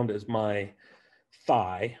around as my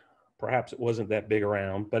thigh. Perhaps it wasn't that big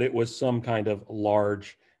around, but it was some kind of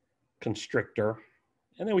large constrictor.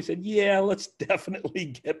 And then we said, yeah, let's definitely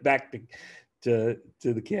get back to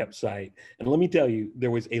the campsite. And let me tell you,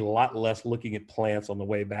 there was a lot less looking at plants on the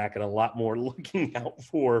way back and a lot more looking out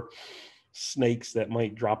for snakes that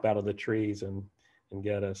might drop out of the trees and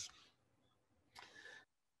get us.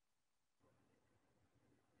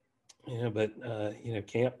 Yeah, but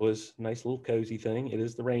camp was a nice little cozy thing. It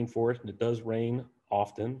is the rainforest, and it does rain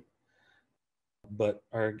often. But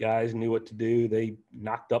our guys knew what to do. They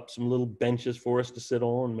knocked up some little benches for us to sit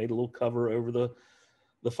on, made a little cover over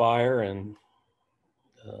the fire, and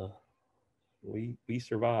we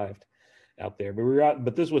survived. out there. But we were out,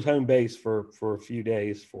 but this was home base for a few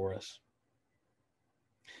days for us.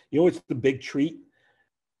 You know, it's the big treat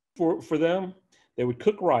for them. They would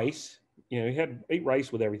cook rice. You know, you ate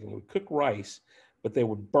rice with everything. They would cook rice, but they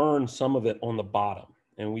would burn some of it on the bottom,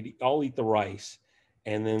 and we'd all eat the rice,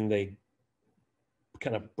 and then they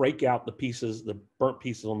kind of break out the pieces, the burnt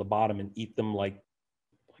pieces on the bottom, and eat them like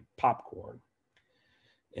popcorn.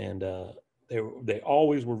 And they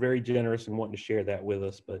always were very generous and wanting to share that with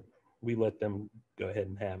us, but we let them go ahead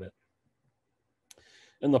and have it.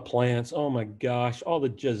 And the plants, oh my gosh, all the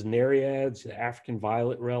gesneriads, the African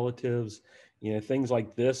violet relatives, you know, things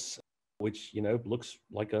like this, which, you know, looks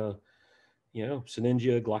like a, you know,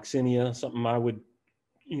 Syningia, Gloxinia, something I would,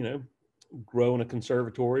 you know, grow in a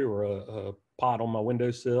conservatory or a pot on my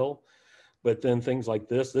windowsill. But then things like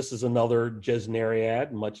this is another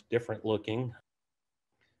gesneriad, much different looking,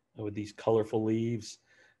 with these colorful leaves.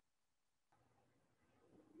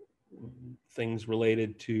 Things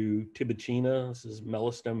related to Tibicina. This is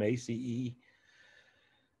Melastome ace,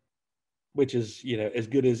 which is, you know, as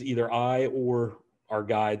good as either I or our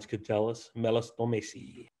guides could tell us, Melastome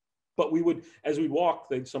ace. But we would, as we walk,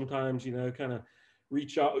 they'd sometimes, you know, kind of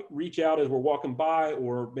reach out as we're walking by,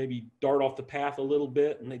 or maybe dart off the path a little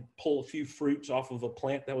bit, and they'd pull a few fruits off of a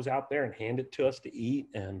plant that was out there and hand it to us to eat.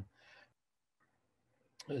 And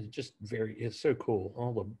it's just it's so cool.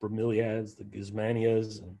 All the bromeliads, the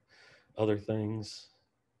guzmanias, and other things.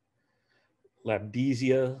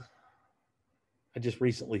 Labdesia. I just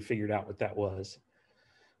recently figured out what that was.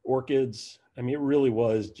 Orchids. I mean, it really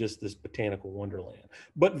was just this botanical wonderland,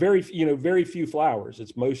 but very few flowers.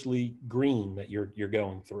 It's mostly green that you're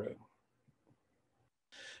going through.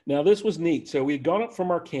 Now this was neat. So we had gone up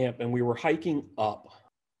from our camp and we were hiking up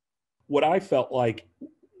what I felt like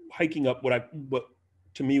hiking up what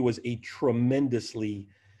to me was a tremendously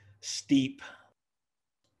steep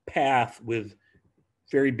path with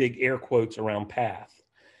very big air quotes around path.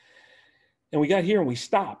 And we got here and we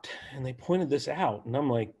stopped and they pointed this out. And I'm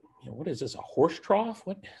like, you know, what is this, a horse trough?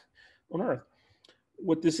 What on earth?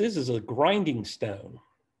 What this is a grinding stone.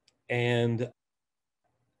 And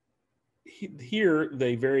here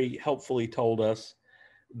they very helpfully told us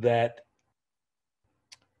that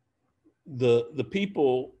the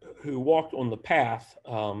people who walked on the path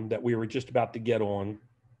that we were just about to get on,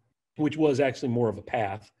 which was actually more of a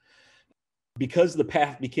path, because the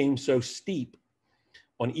path became so steep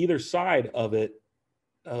on either side of it,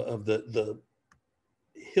 of the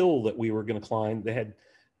hill that we were going to climb,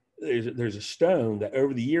 there's a stone that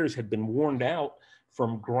over the years had been worn out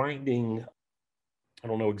from grinding. I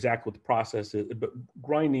don't know exactly what the process is, but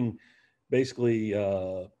grinding basically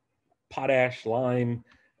potash, lime,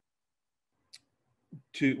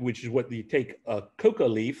 which is what you take a coca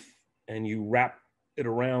leaf and you wrap it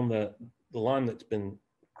around the lime that's been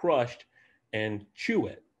crushed and chew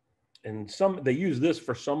it. And they use this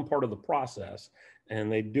for some part of the process,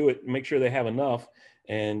 and they do it, make sure they have enough.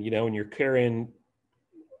 And, you know, when you're carrying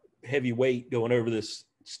heavy weight going over this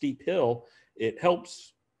steep hill, it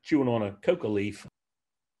helps chewing on a coca leaf,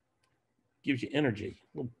 gives you energy,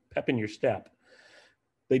 a little pep in your step.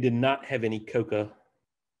 They did not have any coca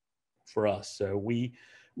for us. So we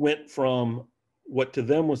went from what to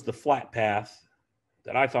them was the flat path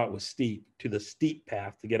that I thought was steep to the steep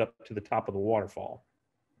path to get up to the top of the waterfall.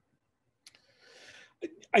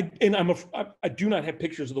 I do not have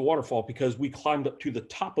pictures of the waterfall because we climbed up to the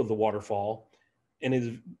top of the waterfall,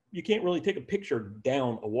 and you can't really take a picture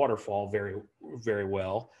down a waterfall very, very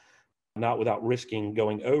well, not without risking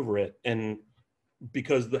going over it. And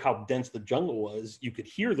because how dense the jungle was, you could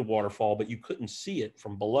hear the waterfall, but you couldn't see it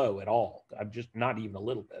from below at all. I'm just not even a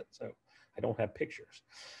little bit. So I don't have pictures.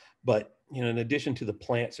 But, you know, in addition to the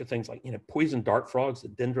plants or things like, you know, poison dart frogs, the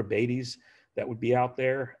dendrobates that would be out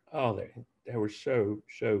there. Oh, they were so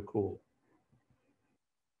cool.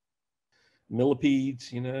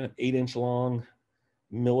 Millipedes, you know, 8-inch long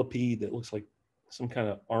millipede that looks like some kind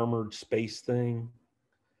of armored space thing.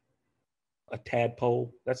 A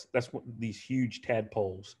tadpole. That's what these huge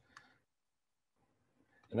tadpoles.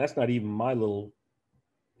 And that's not even my little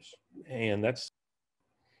hand. That's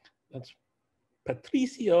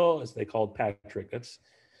Patricio, as they called Patrick. That's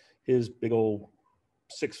his big old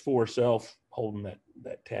 6'4" self holding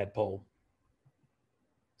that tadpole.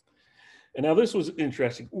 And now this was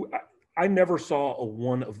interesting. I never saw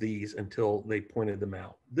one of these until they pointed them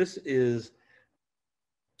out. This is,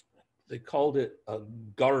 they called it a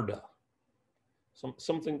garda.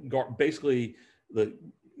 Basically the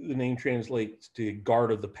name translates to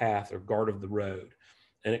guard of the path or guard of the road.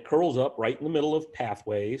 And it curls up right in the middle of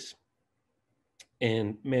pathways.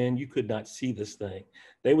 And man, you could not see this thing.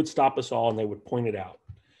 They would stop us all and they would point it out.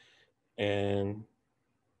 And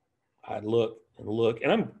I'd look and look,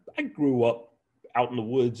 and I grew up out in the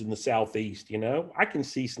woods in the Southeast. You know, I can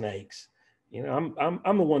see snakes. You know,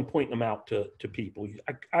 I'm the one pointing them out to people.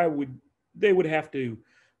 They would have to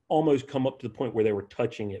almost come up to the point where they were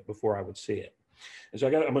touching it before I would see it. And so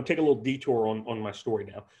I'm going to take a little detour on my story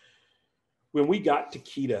now. When we got to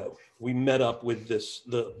Quito, we met up with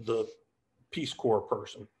the Peace Corps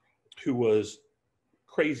person who was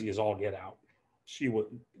crazy as all get out. She was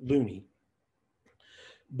loony,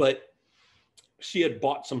 but she had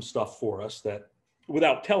bought some stuff for us that,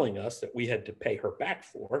 without telling us, that we had to pay her back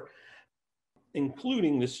for,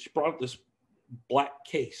 including this. She brought this black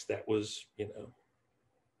case that was, I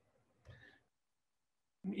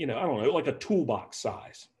don't know, like a toolbox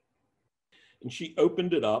size. And she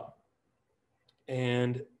opened it up,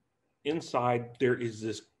 and inside there is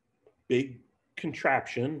this big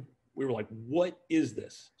contraption. We were like, what is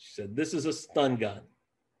this? She said, this is a stun gun. I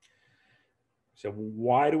said,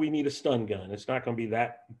 why do we need a stun gun? It's not going to be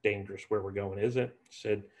that dangerous where we're going, is it? She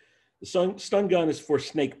said, the stun gun is for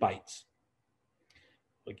snake bites.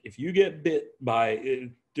 Like if you get bit by,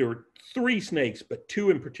 there were 3 snakes, but 2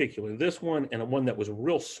 in particular, this one and one that was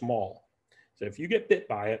real small. So if you get bit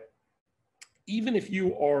by it, even if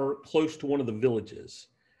you are close to one of the villages,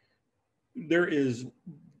 there is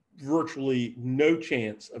virtually no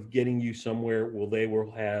chance of getting you somewhere where they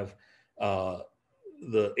will have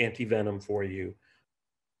the anti-venom for you.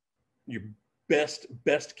 Your best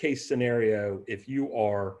case scenario, if you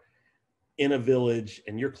are in a village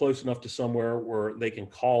and you're close enough to somewhere where they can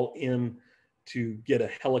call in to get a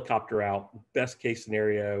helicopter out, best case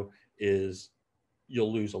scenario is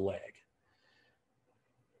you'll lose a leg.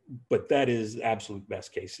 But that is absolute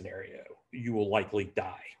best case scenario. You will likely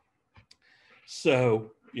die.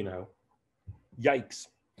 So, yikes.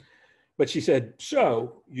 But she said,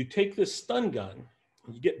 so you take this stun gun,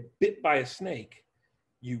 you get bit by a snake,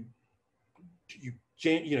 you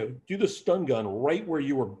do the stun gun right where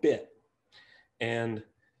you were bit. And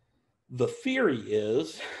the theory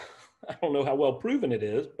is, I don't know how well proven it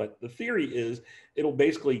is, but the theory is it'll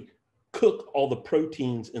basically cook all the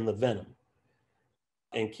proteins in the venom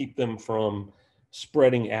and keep them from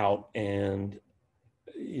spreading out and,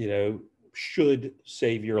 should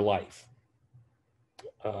save your life.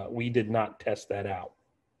 We did not test that out.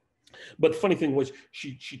 But the funny thing was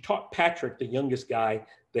she taught Patrick, the youngest guy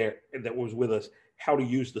there that was with us, how to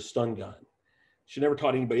use the stun gun. She never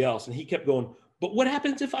taught anybody else. And he kept going, but what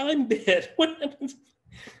happens if I'm bit? What happens?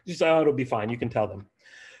 She said, oh, it'll be fine. You can tell them.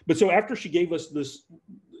 But so after she gave us this,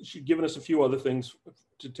 she'd given us a few other things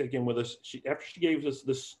to take in with us. After she gave us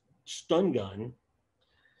this stun gun,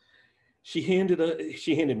 she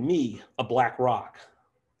handed me a black rock.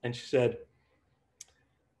 And she said,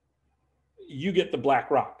 you get the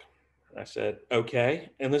black rock. I said,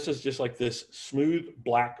 okay. And this is just like this smooth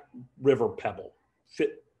black river pebble,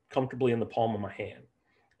 fit comfortably in the palm of my hand.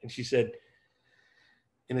 And she said,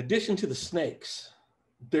 in addition to the snakes,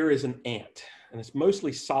 there is an ant, and it's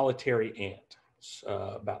mostly solitary ant. It's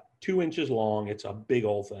about 2 inches long. It's a big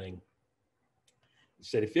old thing. She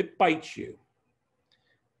said, if it bites you,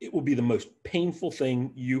 it will be the most painful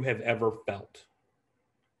thing you have ever felt.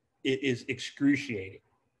 It is excruciating.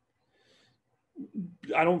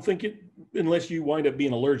 I don't think unless you wind up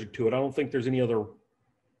being allergic to it, I don't think there's any other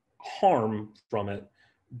harm from it.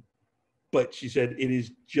 But she said it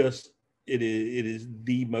is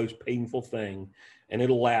the most painful thing, and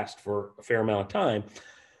it'll last for a fair amount of time,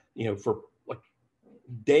 for like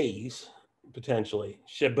days potentially.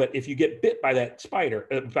 She said, but if you get bit by that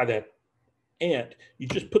by that ant, you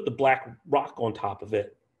just put the black rock on top of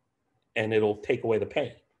it, and it'll take away the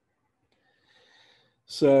pain.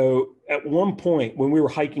 So at one point when we were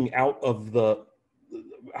hiking out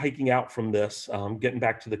from this, getting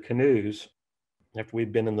back to the canoes, after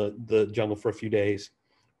we'd been in the jungle for a few days,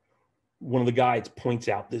 one of the guides points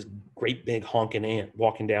out this great big honking ant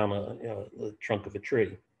walking down the trunk of a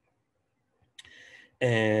tree.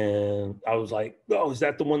 And I was like, oh, is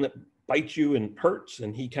that the one that bites you and hurts?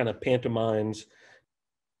 And he kind of pantomimes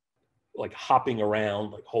like hopping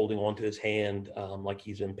around, like holding onto his hand, like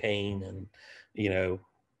he's in pain and,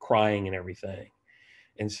 crying and everything.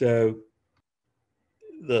 And so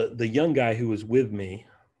the young guy who was with me,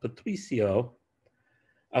 Patricio,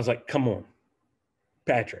 I was like, come on,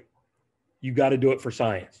 Patrick, you got to do it for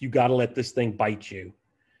science. You got to let this thing bite you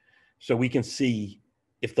so we can see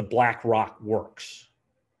if the black rock works.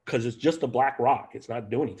 Because it's just a black rock. It's not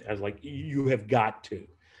doing anything. I was like, you have got to.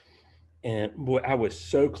 And boy, I was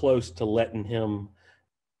so close to letting him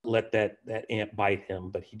let that ant bite him,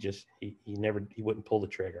 but he wouldn't pull the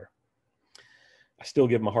trigger. I still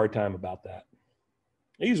give him a hard time about that.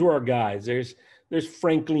 These were our guys. There's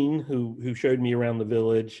Franklin who showed me around the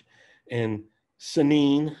village, and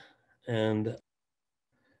Sanine and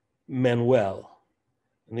Manuel.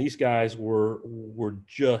 And these guys were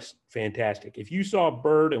just fantastic. If you saw a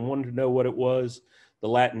bird and wanted to know what it was, the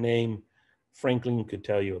Latin name, Franklin could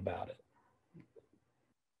tell you about it.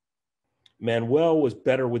 Manuel was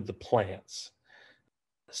better with the plants.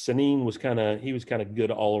 Sanine was kind of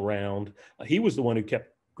good all around. He was the one who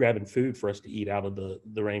kept grabbing food for us to eat out of the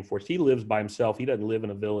rainforest. He lives by himself. He doesn't live in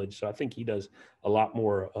a village, so I think he does a lot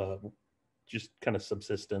more just kind of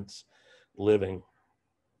subsistence living.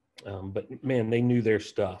 But man, they knew their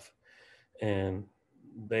stuff, and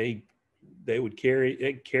they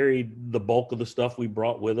carried the bulk of the stuff we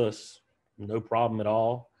brought with us, no problem at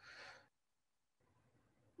all,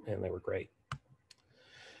 and they were great.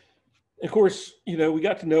 Of course, we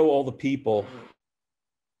got to know all the people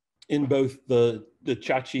in both the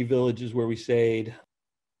Chachi villages where we stayed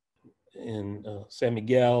in San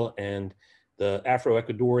Miguel, and the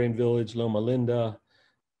Afro-Ecuadorian village, Loma Linda,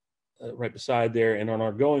 right beside there. And on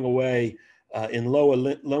our going away in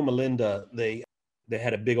Loma Linda, they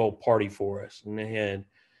had a big old party for us, and they had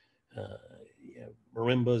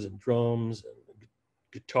marimbas and drums and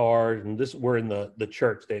guitars. And we're in the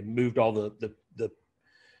church. They moved all the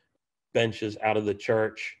benches out of the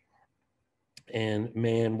church, and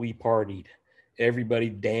man, we partied. Everybody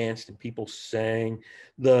danced and people sang.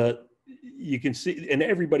 You can see, and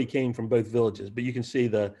everybody came from both villages, but you can see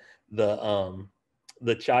the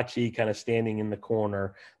Chachi kind of standing in the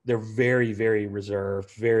corner. They're very, very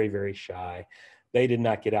reserved, very, very shy. They did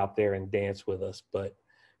not get out there and dance with us, but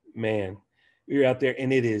man, you're out there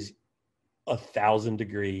and it is 1,000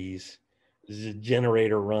 degrees. There's a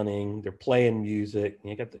generator running. They're playing music.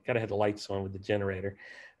 You got to have the lights on with the generator.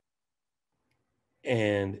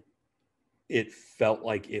 And it felt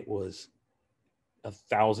like it was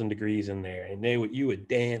 1,000 degrees in there. And you would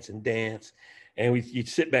dance and dance, and you'd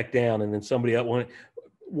sit back down, and then somebody else,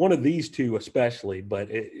 one of these two especially, but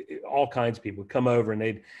all kinds of people would come over, and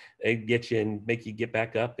they'd get you and make you get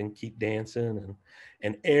back up and keep dancing.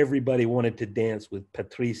 And everybody wanted to dance with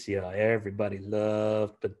Patricia. Everybody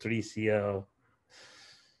loved Patricia.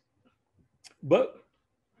 But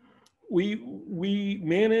we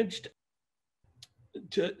managed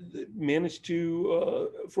to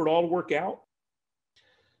for it all to work out.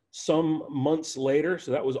 Some months later,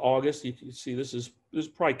 so that was August. You can see this is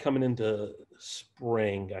probably coming into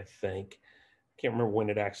spring, I think. Can't remember when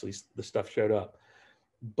the stuff showed up,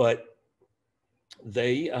 but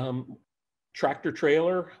they tractor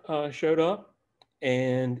trailer showed up,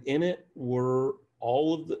 and in it were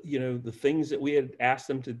all of the things that we had asked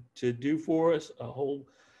them to do for us. A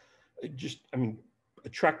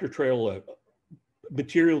tractor trailer,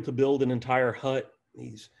 material to build an entire hut,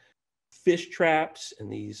 these fish traps,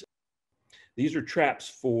 and these are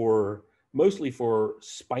traps mostly for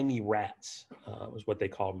spiny rats, was what they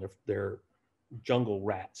call them. They're jungle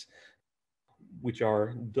rats, which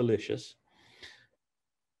are delicious.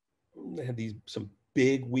 They had some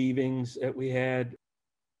big weavings that we had,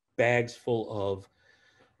 bags full of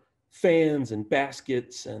fans and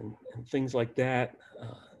baskets and things like that.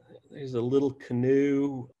 There's a little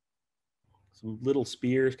canoe, some little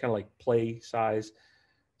spears, kind of like play size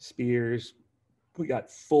spears. We got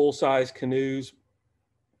full size canoes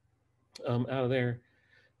out of there.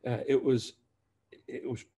 It was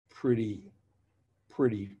pretty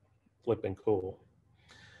flipping cool.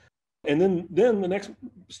 And then the next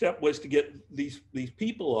step was to get these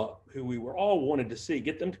people up who we were all wanted to see,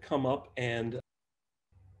 get them to come up and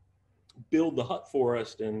build the hut for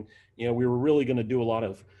us. And we were really going to do a lot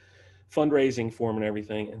of fundraising for them and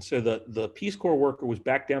everything. And so the Peace Corps worker was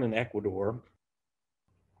back down in Ecuador.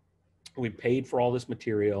 We paid for all this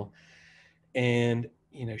material, and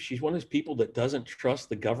she's one of those people that doesn't trust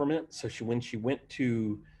the government. So when she went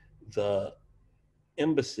to the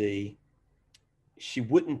embassy, she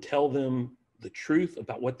wouldn't tell them the truth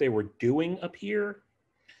about what they were doing up here.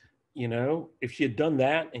 If she had done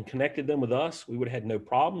that and connected them with us, we would have had no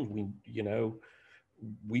problems.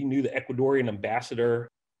 We knew the Ecuadorian ambassador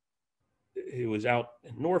who was out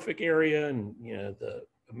in Norfolk area, and the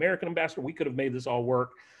American ambassador. We could have made this all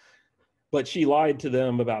work, but she lied to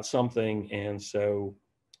them about something, and so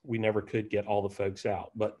we never could get all the folks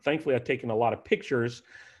out. But thankfully, I've taken a lot of pictures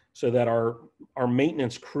so that our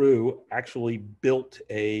maintenance crew actually built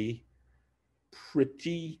a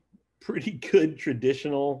pretty good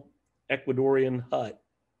traditional Ecuadorian hut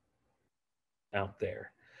out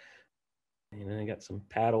there. They got some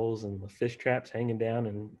paddles and the fish traps hanging down,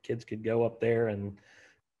 and kids could go up there and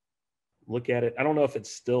look at it. I don't know if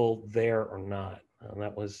it's still there or not.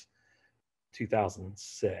 That was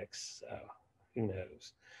 2006. So who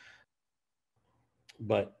knows?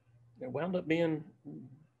 But it wound up being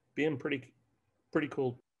pretty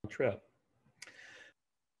cool trip.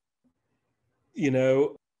 You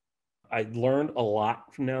know, I learned a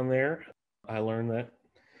lot from down there. I learned that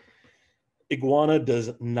iguana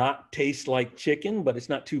does not taste like chicken, but it's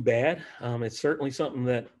not too bad. It's certainly something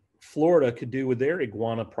that Florida could do with their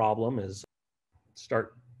iguana problem, is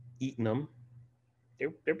start eating them. They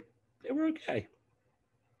were okay.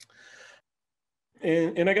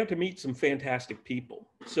 And I got to meet some fantastic people.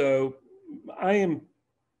 So I am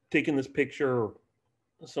taking this picture.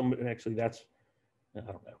 Actually, that's, I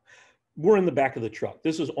don't know. We're in the back of the truck.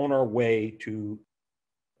 This is on our way to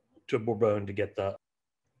Bourbon to get the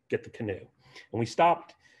canoe. And we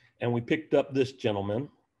stopped and we picked up this gentleman.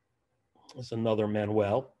 It's another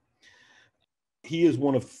Manuel. He is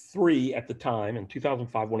one of three at the time, in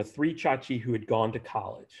 2005, one of three Chachi who had gone to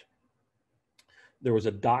college. There was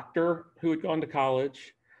a doctor who had gone to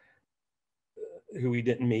college who we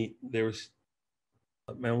didn't meet. There was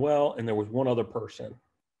Manuel, and there was one other person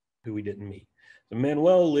who we didn't meet. So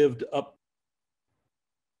Manuel lived out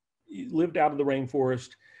of the rainforest,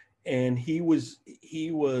 and he was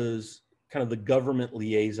kind of the government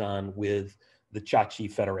liaison with the Chachi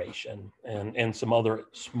Federation and some other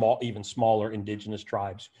even smaller indigenous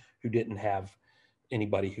tribes who didn't have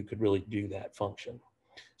anybody who could really do that function.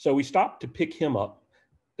 So we stopped to pick him up.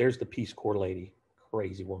 There's the Peace Corps lady,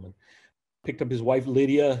 crazy woman. Picked up his wife,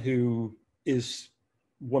 Lydia, who is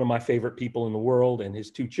one of my favorite people in the world, and his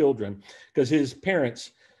two children, because his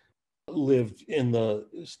parents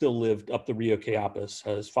still lived up the Rio Cayapas.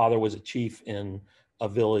 His father was a chief in a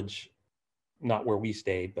village, not where we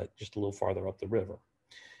stayed, but just a little farther up the river.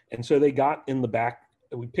 And so they got in the back,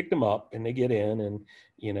 we picked them up, and they get in, and,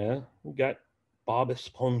 you know, we got Bob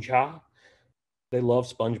Esponja. They love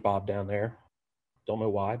SpongeBob down there. Don't know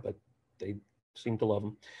why, but they seem to love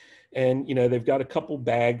him. And, you know, they've got a couple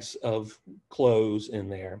bags of clothes in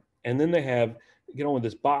there. And then they have, get on with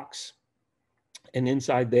this box. And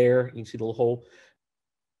inside there, you can see the little hole.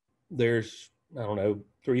 There's, I don't know,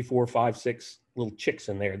 3, 4, 5, 6 little chicks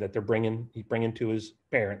in there that he's bringing to his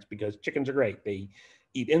parents, because chickens are great. They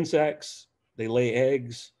eat insects, they lay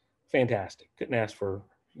eggs, fantastic. Couldn't ask for,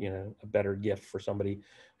 you know, a better gift for somebody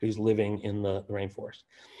who's living in the rainforest.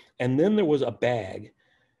 And then there was a bag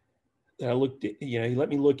that I looked at, you know, he let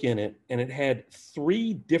me look in it, and it had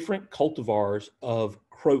 3 different cultivars of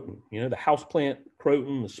croton, you know, the houseplant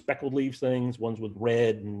croton, the speckled leaves things, ones with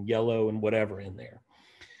red and yellow and whatever in there.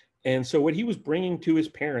 And so what he was bringing to his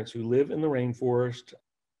parents who live in the rainforest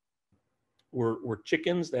were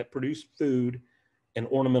chickens that produce food and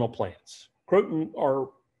ornamental plants. Croton are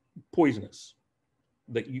poisonous,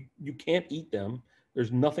 that you can't eat them.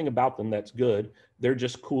 There's nothing about them that's good. They're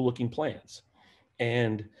just cool looking plants.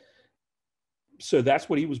 And so that's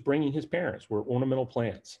what he was bringing his parents, were ornamental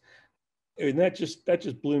plants. And that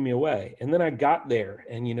just blew me away. And then I got there,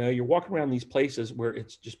 and, you know, you're walking around these places where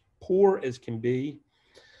it's just poor as can be.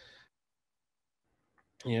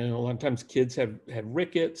 You know, a lot of times kids have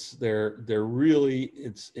rickets. They're really,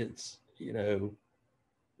 it's, you know,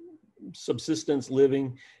 subsistence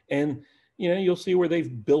living. And, you know, you'll see where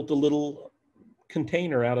they've built a little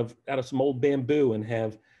container out of some old bamboo and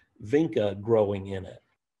have vinca growing in it.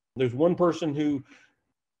 There's one person who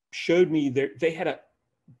showed me they had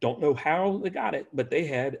don't know how they got it, but they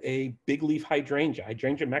had a big leaf hydrangea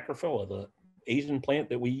macrophylla, the Asian plant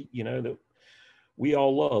that we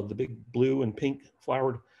all love, the big blue and pink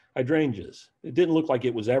flowered hydrangeas. It didn't look like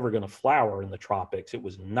it was ever going to flower in the tropics. It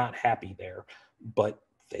was not happy there, but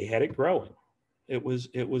they had it growing. It was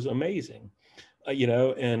amazing, you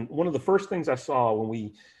know. And one of the first things I saw when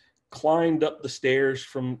we climbed up the stairs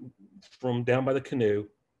from down by the canoe,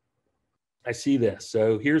 I see this.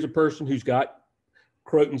 So here's a person who's got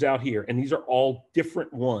crotons out here, and these are all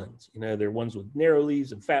different ones. You know, there are ones with narrow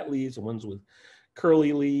leaves and fat leaves, and ones with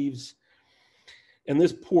curly leaves. And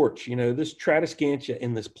this porch, you know, this Tradescantia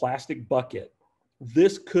in this plastic bucket,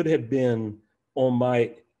 this could have been on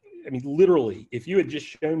my, I mean, literally, if you had just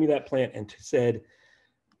shown me that plant and said,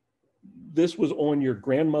 this was on your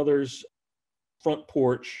grandmother's front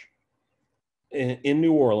porch in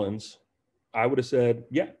New Orleans, I would have said,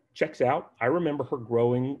 yeah, checks out. I remember her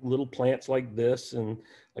growing little plants like this, and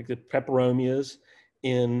like the peperomias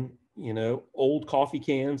in, you know, old coffee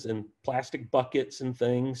cans and plastic buckets and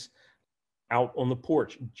things out on the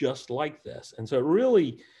porch, just like this. And so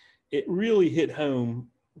it really hit home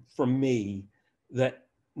for me that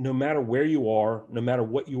no matter where you are, no matter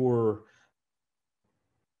what your,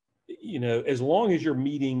 you know, as long as you're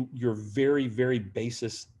meeting your very, very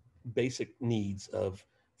basic needs of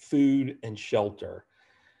food, and shelter.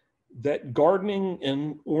 That gardening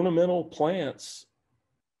and ornamental plants,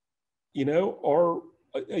 are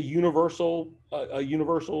a universal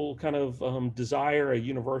kind of desire, a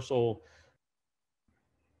universal.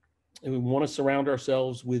 And we want to surround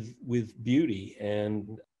ourselves with beauty,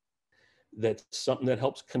 and that's something that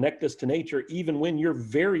helps connect us to nature, even when you're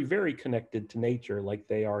very, very connected to nature, like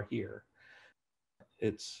they are here.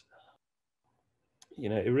 It's,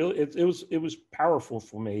 it was powerful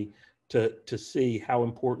for me to see how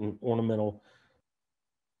important ornamental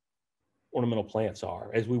plants are.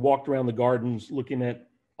 As we walked around the gardens looking at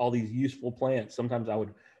all these useful plants, sometimes I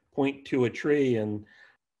would point to a tree and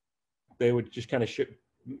they would just kind of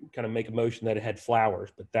make a motion that it had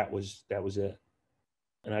flowers, but that was it.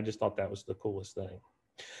 And I just thought that was the coolest thing.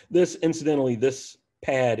 Incidentally, this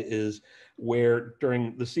pad is where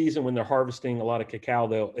during the season when they're harvesting a lot of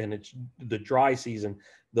cacao, and it's the dry season,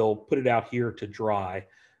 they'll put it out here to dry,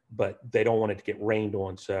 but they don't want it to get rained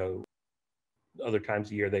on. So other times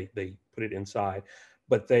of year they put it inside.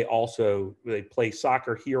 But they play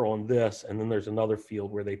soccer here on this, and then there's another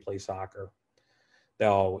field where they play soccer.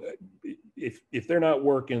 They'll, if they're not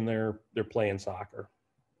working, they're playing soccer.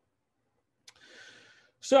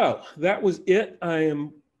 So that was it. I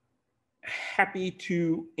am happy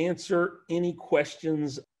to answer any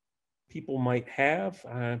questions people might have.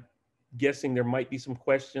 I'm guessing there might be some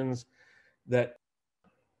questions that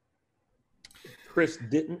Chris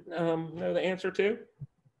didn't know the answer to.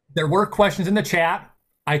 There were questions in the chat.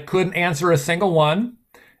 I couldn't answer a single one,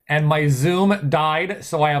 and my Zoom died,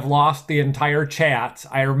 so I have lost the entire chat.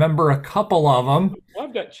 I remember a couple of them. Well,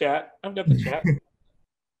 I've got chat. I've got the chat.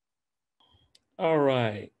 All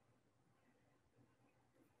right.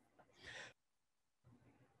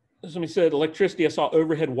 Somebody said electricity. I saw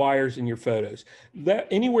overhead wires in your photos. That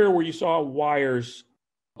anywhere where you saw wires,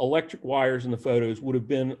 electric wires in the photos, would have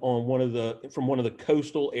been on from one of the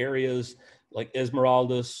coastal areas like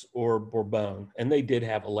Esmeraldas or Bourbon, and they did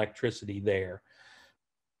have electricity there.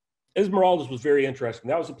 Esmeraldas was very interesting.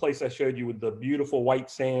 That was the place I showed you with the beautiful white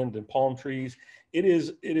sand and palm trees. It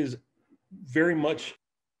is very much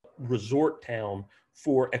resort town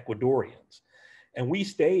for Ecuadorians, and we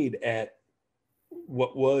stayed at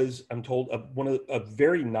what was, I'm told, a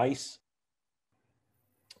very nice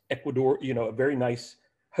Ecuador, a very nice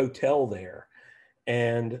hotel there.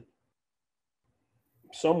 And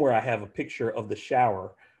somewhere I have a picture of the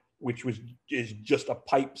shower, which is just a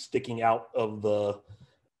pipe sticking out of the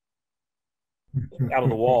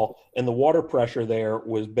wall, and the water pressure there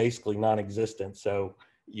was basically non-existent. So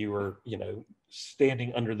you were,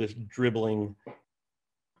 standing under this dribbling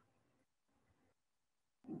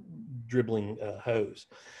hose.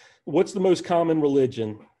 What's the most common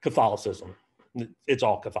religion? Catholicism. It's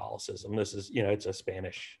all Catholicism. This is, it's a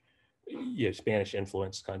Spanish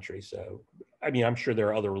influenced country. So, I'm sure there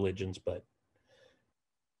are other religions, but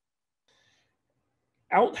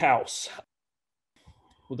outhouse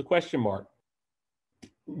with a question mark.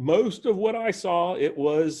 Most of what I saw, it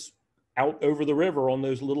was out over the river on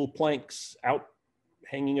those little planks out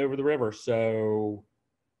hanging over the river. So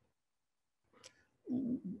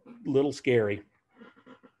little scary.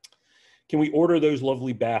 Can we order those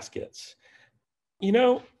lovely baskets?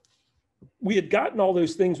 We had gotten all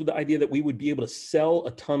those things with the idea that we would be able to sell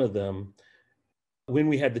a ton of them when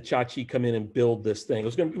we had the Chachi come in and build this thing.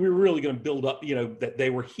 We were really going to build up, that they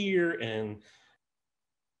were here and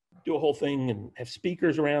do a whole thing and have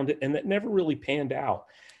speakers around it, and that never really panned out.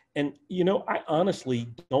 And, I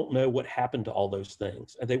honestly don't know what happened to all those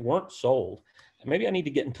things, and they weren't sold. Maybe I need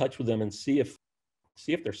to get in touch with them and see if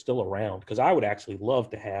they're still around, because I would actually love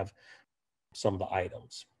to have some of the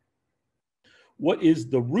items. What is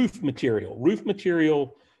the roof material? Roof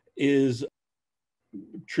material is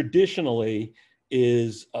traditionally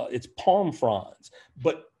it's palm fronds,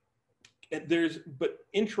 but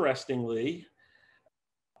interestingly,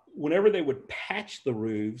 whenever they would patch the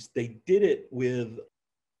roofs, they did it with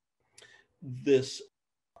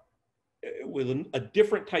a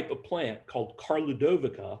different type of plant called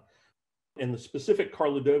Carludovica. And the specific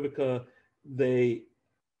Carludovica they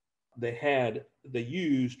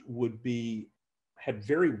used had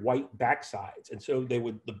very white backsides, and so it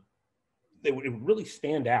would really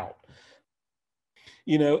stand out.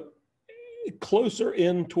 Closer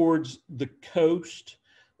in towards the coast,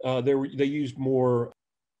 they used more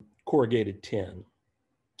corrugated tin.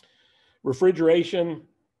 Refrigeration,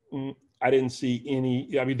 I didn't see any.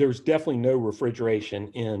 There's definitely no refrigeration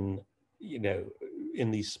in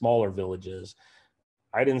these smaller villages.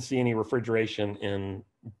 I didn't see any refrigeration in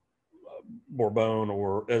Bourbon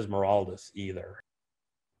or Esmeraldas either.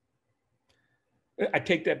 I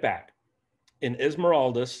take that back. in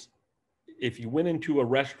Esmeraldas, if you went into a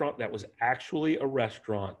restaurant that was actually a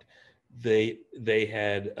restaurant, they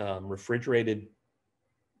had refrigerated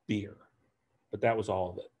beer, but that was all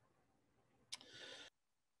of it.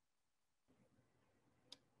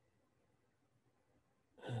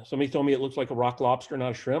 Somebody told me it looks like a rock lobster,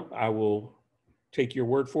 not a shrimp. I will take your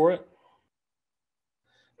word for it.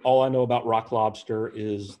 All I know about rock lobster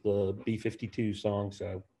is the B-52 song,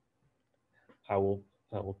 so I will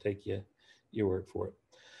take your word for it.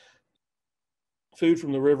 Food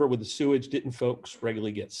from the river with the sewage, didn't folks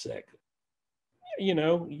regularly get sick? You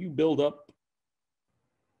know, you build up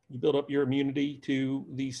your immunity to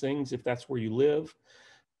these things if that's where you live.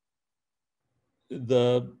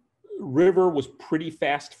 The river was pretty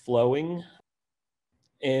fast flowing,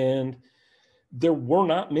 and there were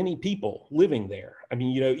not many people living there. I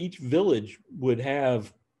mean, you know, each village would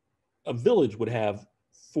have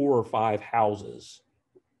 4 or 5 houses.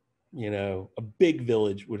 You know, a big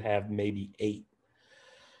village would have maybe 8.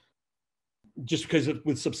 Just because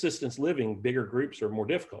with subsistence living, bigger groups are more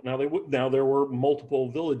difficult. Now there were multiple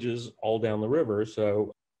villages all down the river,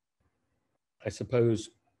 so I suppose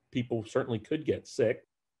people certainly could get sick.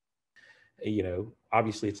 You know,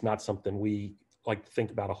 obviously it's not something we like to think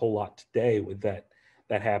about a whole lot today with that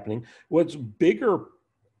happening. A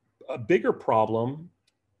bigger problem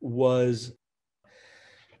was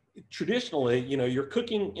traditionally, you know, you're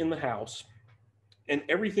cooking in the house and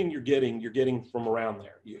everything you're getting from around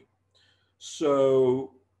there.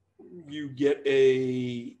 So you get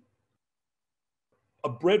a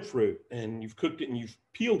breadfruit and you've cooked it and you've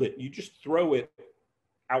peeled it. You just throw it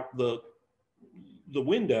out the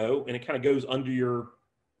window and it kind of goes under your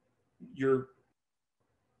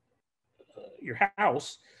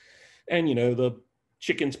house, and you know the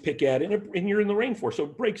chickens pick at it, and you're in the rainforest, so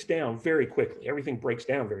it breaks down very quickly. Everything breaks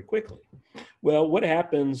down very quickly. Well, what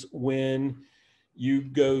happens when you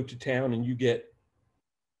go to town and you get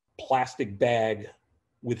plastic bag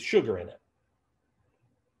with sugar in it?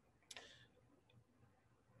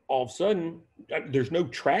 All of a sudden, there's no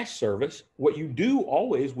trash service. What you do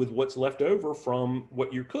always with what's left over from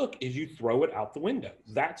what you cook is you throw it out the window.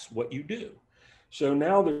 That's what you do. So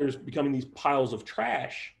now there's becoming these piles of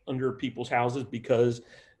trash under people's houses because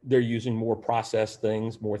they're using more processed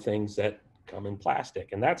things, more things that come in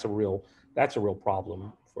plastic, and that's a real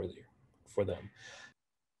problem for them.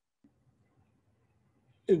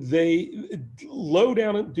 They low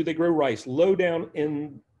down. Do they grow rice? Low down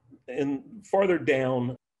in farther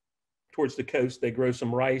down towards the coast, they grow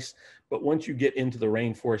some rice, but once you get into the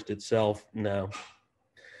rainforest itself, no.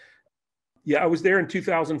 Yeah, I was there in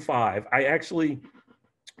 2005.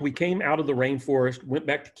 We came out of the rainforest, went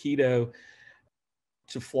back to Quito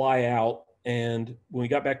to fly out. And when we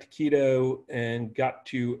got back to Quito and got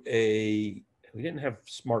to we didn't have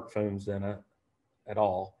smartphones then at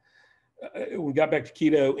all. We got back to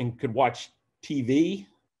Quito and could watch TV.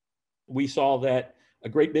 We saw that a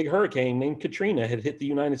great big hurricane named Katrina had hit the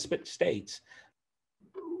United States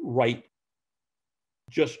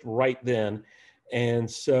just right then. And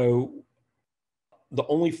so the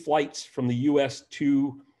only flights from the US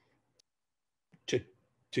to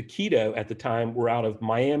Quito at the time were out of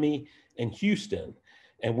Miami and Houston,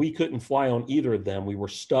 and we couldn't fly on either of them. We were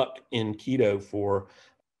stuck in Quito for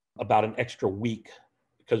about an extra week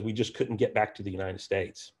because we just couldn't get back to the United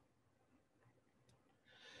States.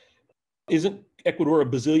 Isn't Ecuador a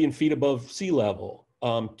bazillion feet above sea level?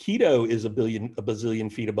 Quito is a bazillion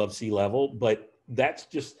feet above sea level, but that's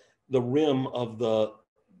just the rim of the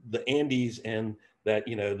Andes, and that,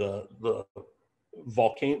 you know, the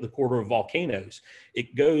corridor of volcanoes.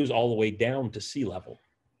 It goes all the way down to sea level.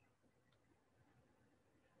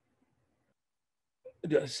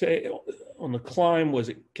 Say on the climb, was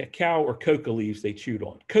it cacao or coca leaves they chewed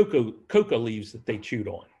on? Coca leaves that they chewed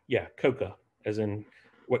on. Yeah, coca, as in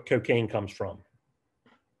what cocaine comes from.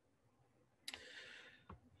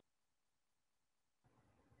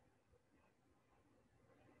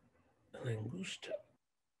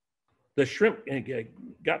 The shrimp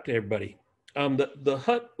got to everybody. The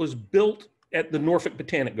hut was built at the Norfolk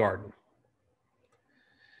Botanical Garden.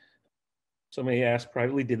 Somebody asked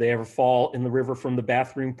privately, did they ever fall in the river from the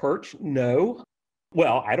bathroom perch? No.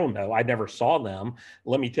 Well, I don't know. I never saw them.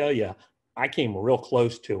 Let me tell you, I came real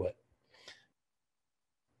close to it.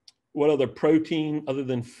 What other protein other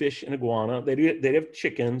than fish and iguana? They'd have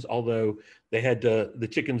chickens, although the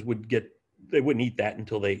chickens they wouldn't eat that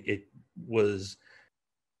until it was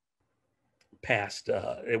past,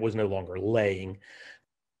 it was no longer laying.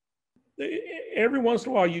 Every once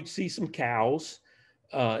in a while you'd see some cows,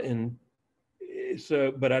 but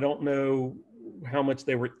I don't know how much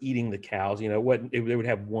they were eating the cows. You know, what they would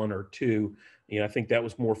have one or two. You know, I think that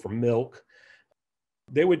was more for milk.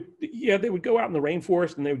 They would go out in the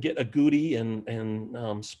rainforest and they would get agouti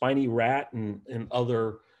and spiny rat and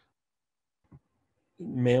other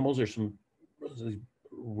mammals, or some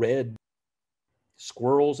red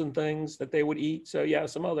squirrels and things that they would eat. So yeah,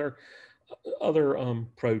 some other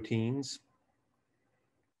proteins.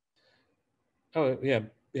 Oh yeah,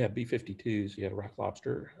 B-52s, yeah, rock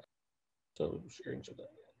lobster. So sharing some of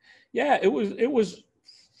that. Yeah, it was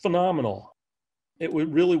phenomenal. It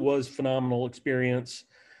really was phenomenal experience.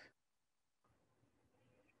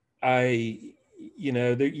 You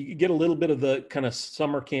get a little bit of the kind of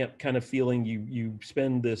summer camp kind of feeling. You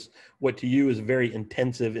spend this, what to you is a very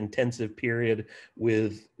intensive period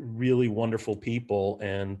with really wonderful people,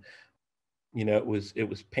 and it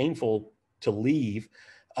was painful to leave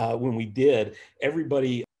when we did.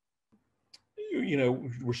 Everybody,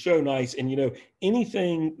 were so nice, and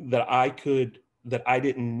anything that I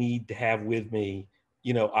didn't need to have with me,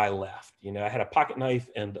 I left. I had a pocket knife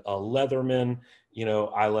and a Leatherman.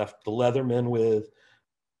 I left the Leatherman with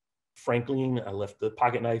Franklin. I left the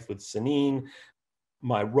pocket knife with Sanine.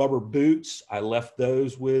 My rubber boots, I left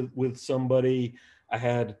those with somebody.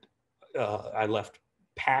 I left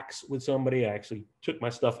packs with somebody. I actually took my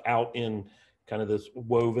stuff out in kind of this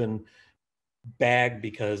woven bag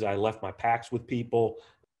because I left my packs with people.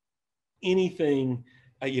 Anything,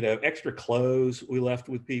 extra clothes we left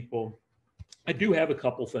with people. I do have a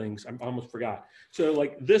couple things. I almost forgot. So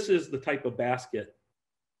like, this is the type of basket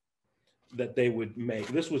that they would make.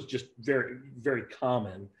 This was just very, very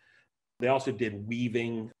common. They also did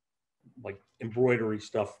weaving, like embroidery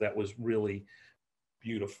stuff that was really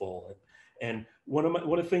beautiful. And one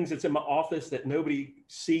of the things that's in my office that nobody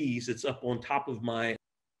sees, it's up on top of my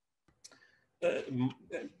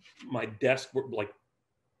my desk, like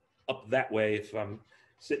up that way. If I'm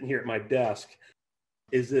sitting here at my desk,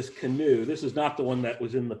 is this canoe. This is not the one that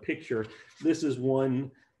was in the picture. This is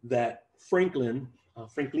one that Franklin,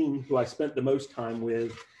 who I spent the most time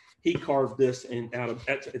with, he carved this out of,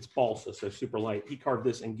 it's balsa, so super light. He carved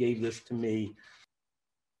this and gave this to me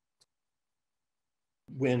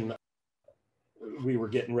when we were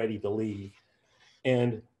getting ready to leave.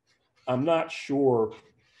 And I'm not sure,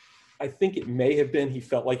 I think it may have been he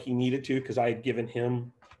felt like he needed to, because I had given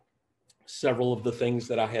him several of the things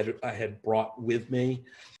that I had brought with me,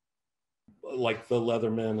 like the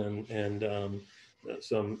Leatherman and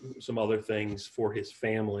some other things for his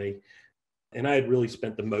family. And I had really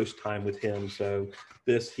spent the most time with him. So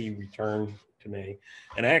this he returned to me.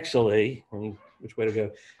 And actually, which way to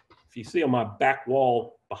go? If you see on my back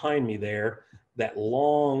wall behind me there, that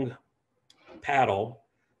long paddle,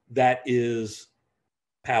 that is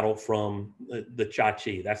paddle from the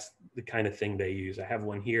Chachi. That's the kind of thing they use. I have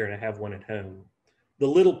one here and I have one at home. The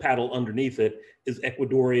little paddle underneath it is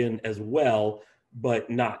Ecuadorian as well, but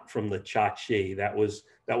not from the Chachi. That was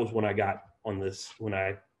when I got on this, when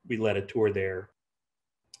we led a tour there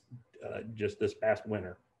just this past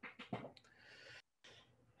winter.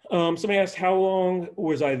 Somebody asked, how long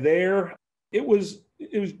was I there? It was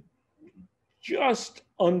just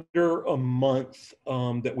under a month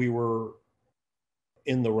that we were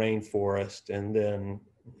in the rainforest, and then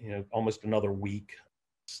almost another week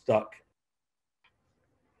stuck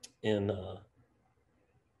in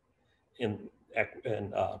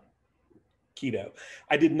Quito.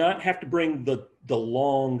 I did not have to bring the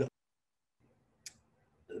long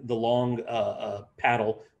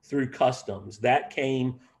paddle through customs. That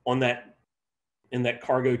came on in that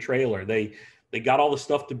cargo trailer. They got all the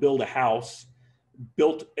stuff to build a house,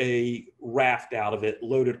 built a raft out of it,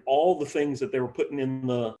 loaded all the things that they were put in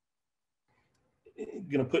the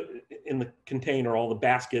container, all the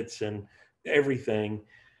baskets and everything,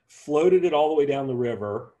 floated it all the way down the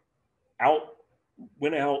river,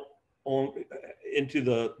 went out into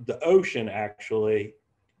the ocean, actually,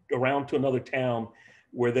 around to another town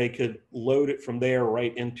where they could load it from there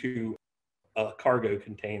right into a cargo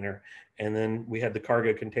container. And then we had the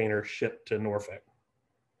cargo container shipped to Norfolk.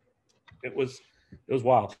 It was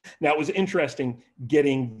wild. Now, it was interesting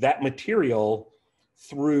getting that material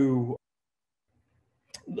through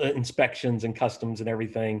the inspections and customs and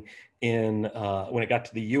everything when it got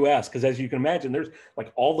to the US, because as you can imagine, there's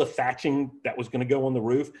like all the thatching that was going to go on the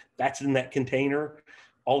roof, that's in that container,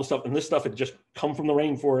 all the stuff. And this stuff had just come from the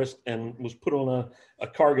rainforest and was put on a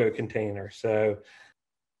cargo container. So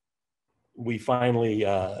we finally,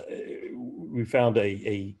 we found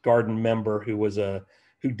a garden member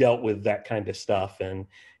who dealt with that kind of stuff, and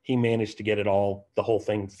he managed to get the whole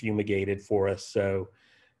thing fumigated for us. So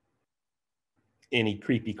any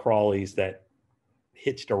creepy crawlies that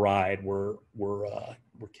hitched a ride were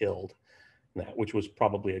killed, which was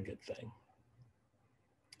probably a good thing.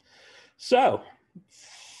 So,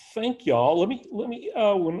 thank y'all. Let me.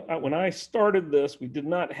 When I started this, we did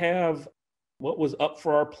not have what was up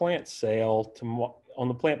for our plant sale on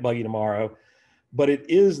the plant buggy tomorrow, but it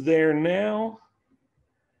is there now.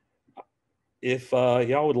 If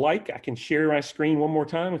y'all would like, I can share my screen one more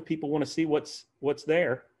time if people want to see what's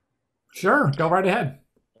there. Sure, go right ahead.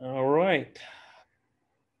 All right.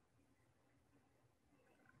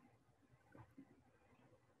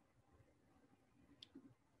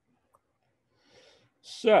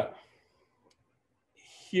 So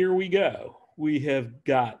here we go. We have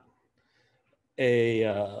got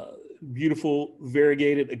a beautiful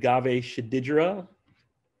variegated agave shedidra.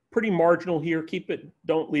 Pretty marginal here.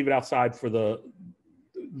 Don't leave it outside for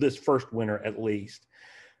this first winter at least.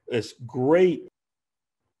 This great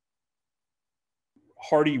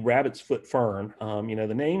hardy rabbit's foot fern.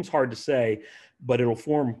 The name's hard to say, but it'll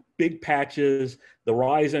form big patches. The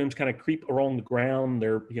rhizomes kind of creep along the ground.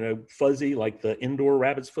 They're, fuzzy like the indoor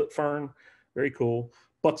rabbit's foot fern. Very cool.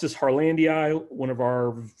 Buxus harlandii, one of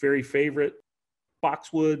our very favorite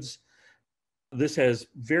boxwoods. This has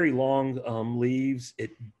very long leaves.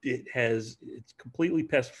 It's completely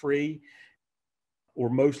pest-free or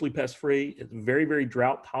mostly pest-free. It's very, very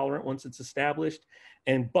drought tolerant once it's established.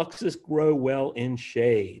 And Buxus grow well in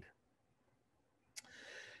shade.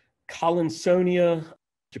 Collinsonia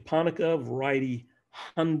japonica, variety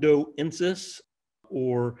Hondoensis,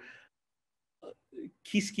 or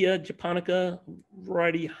Quisquia japonica,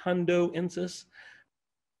 variety Hondoensis.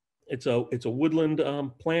 It's a woodland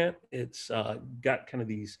plant. It's got kind of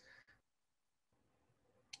these,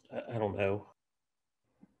 I don't know,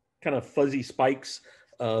 kind of fuzzy spikes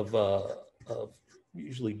of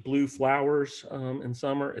usually blue flowers in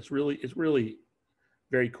summer. It's really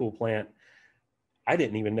very cool plant. I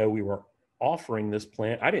didn't even know we were offering this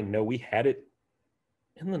plant. I didn't know we had it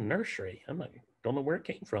in the nursery. Don't know where it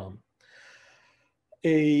came from.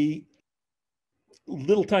 A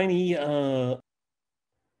little tiny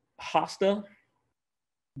hosta.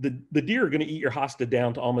 The deer are going to eat your hosta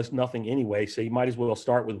down to almost nothing anyway, so you might as well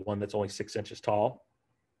start with one that's only 6 inches tall.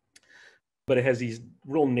 But it has these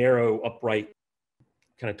real narrow, upright,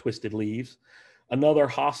 kind of twisted leaves. Another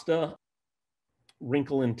hosta,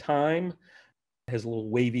 Wrinkle in Time, has a little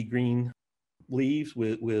wavy green leaves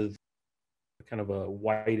with kind of a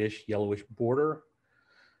whitish, yellowish border.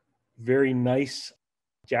 Very nice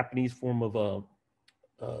Japanese form of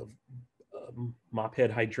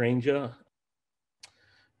mophead hydrangea,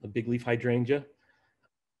 the big leaf hydrangea.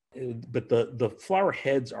 But the flower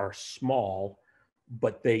heads are small,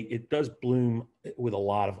 but it does bloom with a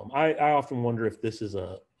lot of them. I often wonder if this is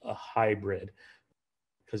a hybrid,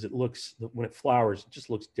 because when it flowers, it just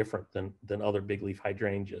looks different than other big leaf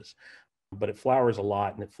hydrangeas. But it flowers a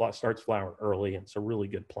lot, and it starts flowering early, and it's a really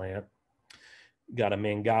good plant. Got a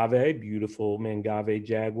mangave, beautiful mangave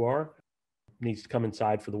jaguar. Needs to come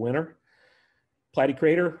inside for the winter.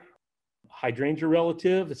 Platycrater, hydrangea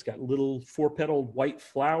relative. It's got little 4-petaled white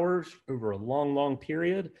flowers over a long, long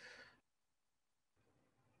period.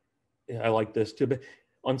 I like this too, but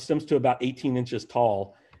on stems to about 18 inches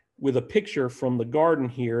tall, with a picture from the garden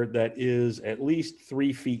here that is at least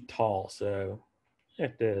 3 feet tall. So you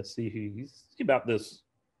have to see about this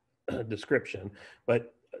description,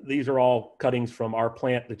 but these are all cuttings from our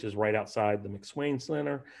plant, which is right outside the McSwain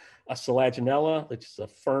Center. A Selaginella, which is a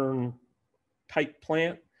fern type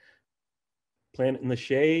plant in the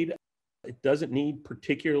shade. It doesn't need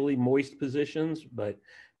particularly moist positions, but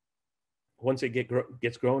once it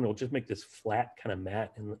gets grown, it'll just make this flat kind of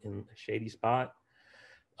mat in a shady spot.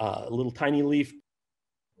 A little tiny leaf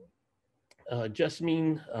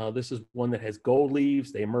jessamine. This is one that has gold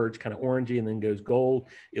leaves. They emerge kind of orangey and then goes gold.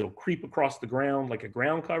 It'll creep across the ground like a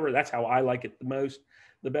ground cover. That's how I like it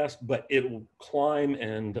the best, but it'll climb,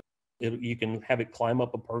 and you can have it climb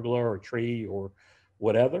up a pergola or a tree or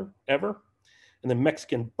whatever, ever. And then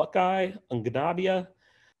Mexican buckeye, Unganabia.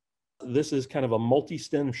 This is kind of a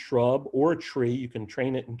multi-stem shrub or a tree. You can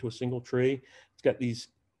train it into a single tree. It's got these,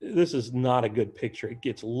 this is not a good picture. It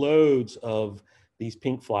gets loads of these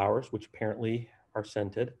pink flowers, which apparently are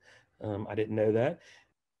scented. I didn't know that.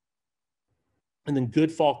 And then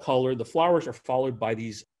good fall color. The flowers are followed by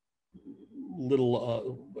these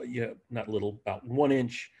little, not little, about 1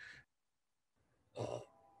 inch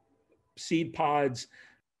seed pods.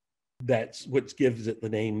 That's what gives it the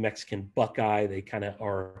name Mexican buckeye. They kind of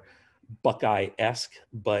are buckeye-esque,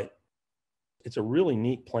 but it's a really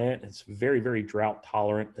neat plant. It's very, very drought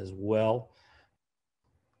tolerant as well.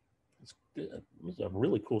 It's a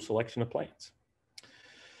really cool selection of plants.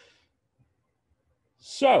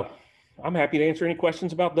 So I'm happy to answer any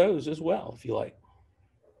questions about those as well, if you like.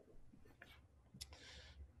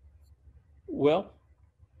 Well,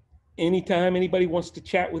 anytime anybody wants to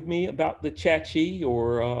chat with me about the Chachi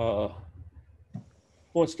or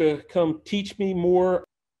wants to come teach me more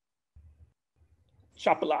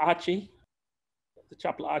Chapalaachi, the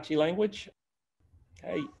Chapalaachi language,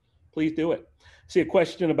 hey, please do it. See a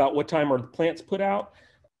question about what time are the plants put out?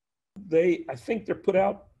 I think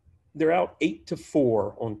they're out 8 to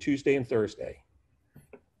 4 on Tuesday and Thursday.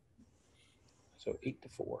 So 8 to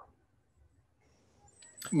 4.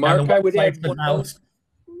 Mark, I would add one more.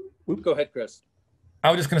 Go ahead, Chris.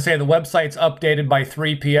 I was just going to say the website's updated by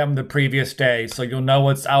 3 p.m. the previous day, so you'll know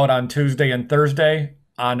it's out on Tuesday and Thursday,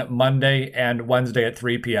 on Monday and Wednesday at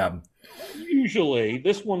 3 p.m. Usually,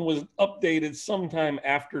 this one was updated sometime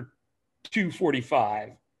after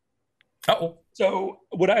 2:45. Uh-oh. So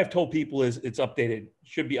what I've told people is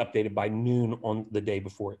should be updated by noon on the day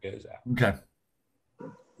before it goes out. Okay.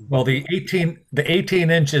 Well, the 18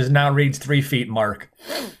 inches now reads 3 feet, Mark.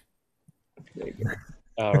 There you go.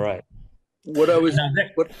 All right. What I was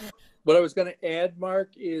going to add,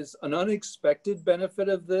 Mark, is an unexpected benefit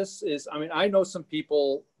of this is, I mean, I know some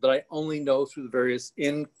people that I only know through the various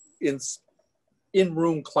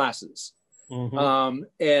in-room classes. Mm-hmm.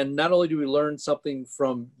 And not only do we learn something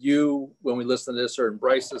from you when we listen to this or in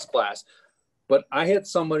Bryce's class, but I had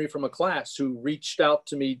somebody from a class who reached out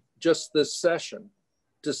to me just this session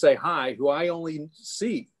to say hi, who I only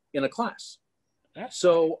see in a class.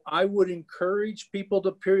 So I would encourage people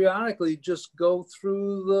to periodically just go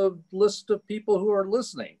through the list of people who are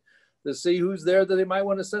listening to see who's there that they might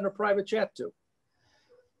want to send a private chat to.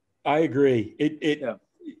 I agree.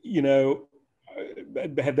 You know,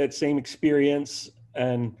 I had that same experience,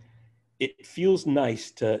 and it feels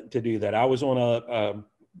nice to do that. I was on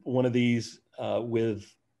one of these with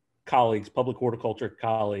colleagues, public horticulture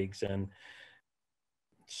colleagues, and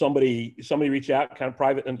somebody reached out, kind of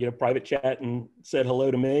private chat, and said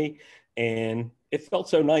hello to me, and it felt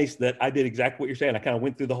so nice that I did exactly what you're saying. I kind of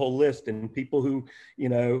went through the whole list, and people who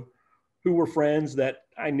were friends that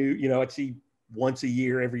I knew, I'd see once a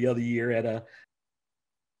year, every other year at a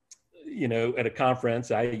conference.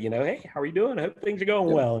 Hey, how are you doing? I hope things are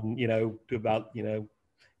going well. And, to about,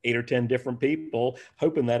 8 or 10 different people,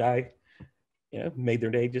 hoping that I, made their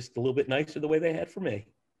day just a little bit nicer the way they had for me.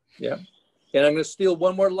 Yeah. And I'm going to steal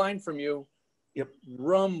one more line from you. Yep.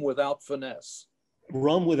 Rum without finesse.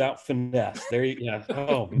 Rum without finesse. There you go.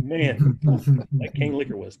 Oh, man. That cane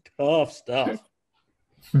liquor was tough stuff.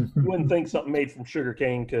 You wouldn't think something made from sugar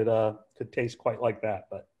cane could taste quite like that,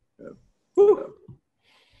 but. Whew.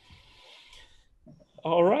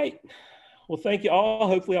 All right. Well, thank you all.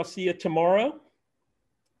 Hopefully I'll see you tomorrow.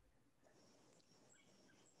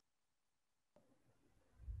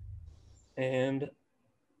 And did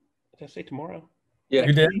I say tomorrow? Yeah,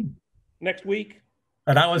 you did. Next week.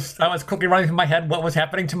 And I was quickly running through my head what was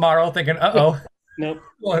happening tomorrow, thinking, uh-oh. Nope.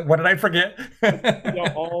 What did I forget? Y'all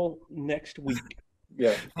all next week.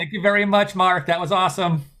 Yeah. Thank you very much, Mark. That was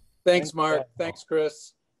awesome. Thanks, Mark. Thanks,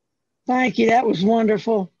 Chris. Thank you. That was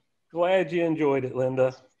wonderful. Glad you enjoyed it,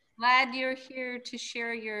 Linda. Glad you're here to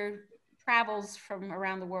share your travels from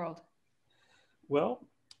around the world. Well,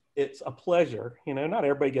 it's a pleasure. Not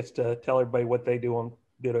everybody gets to tell everybody what they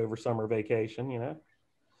did over summer vacation,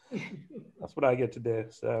 That's what I get to do.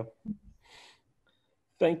 So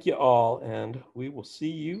thank you all, and we will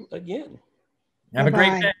see you again. Have a great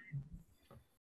Bye-bye. day.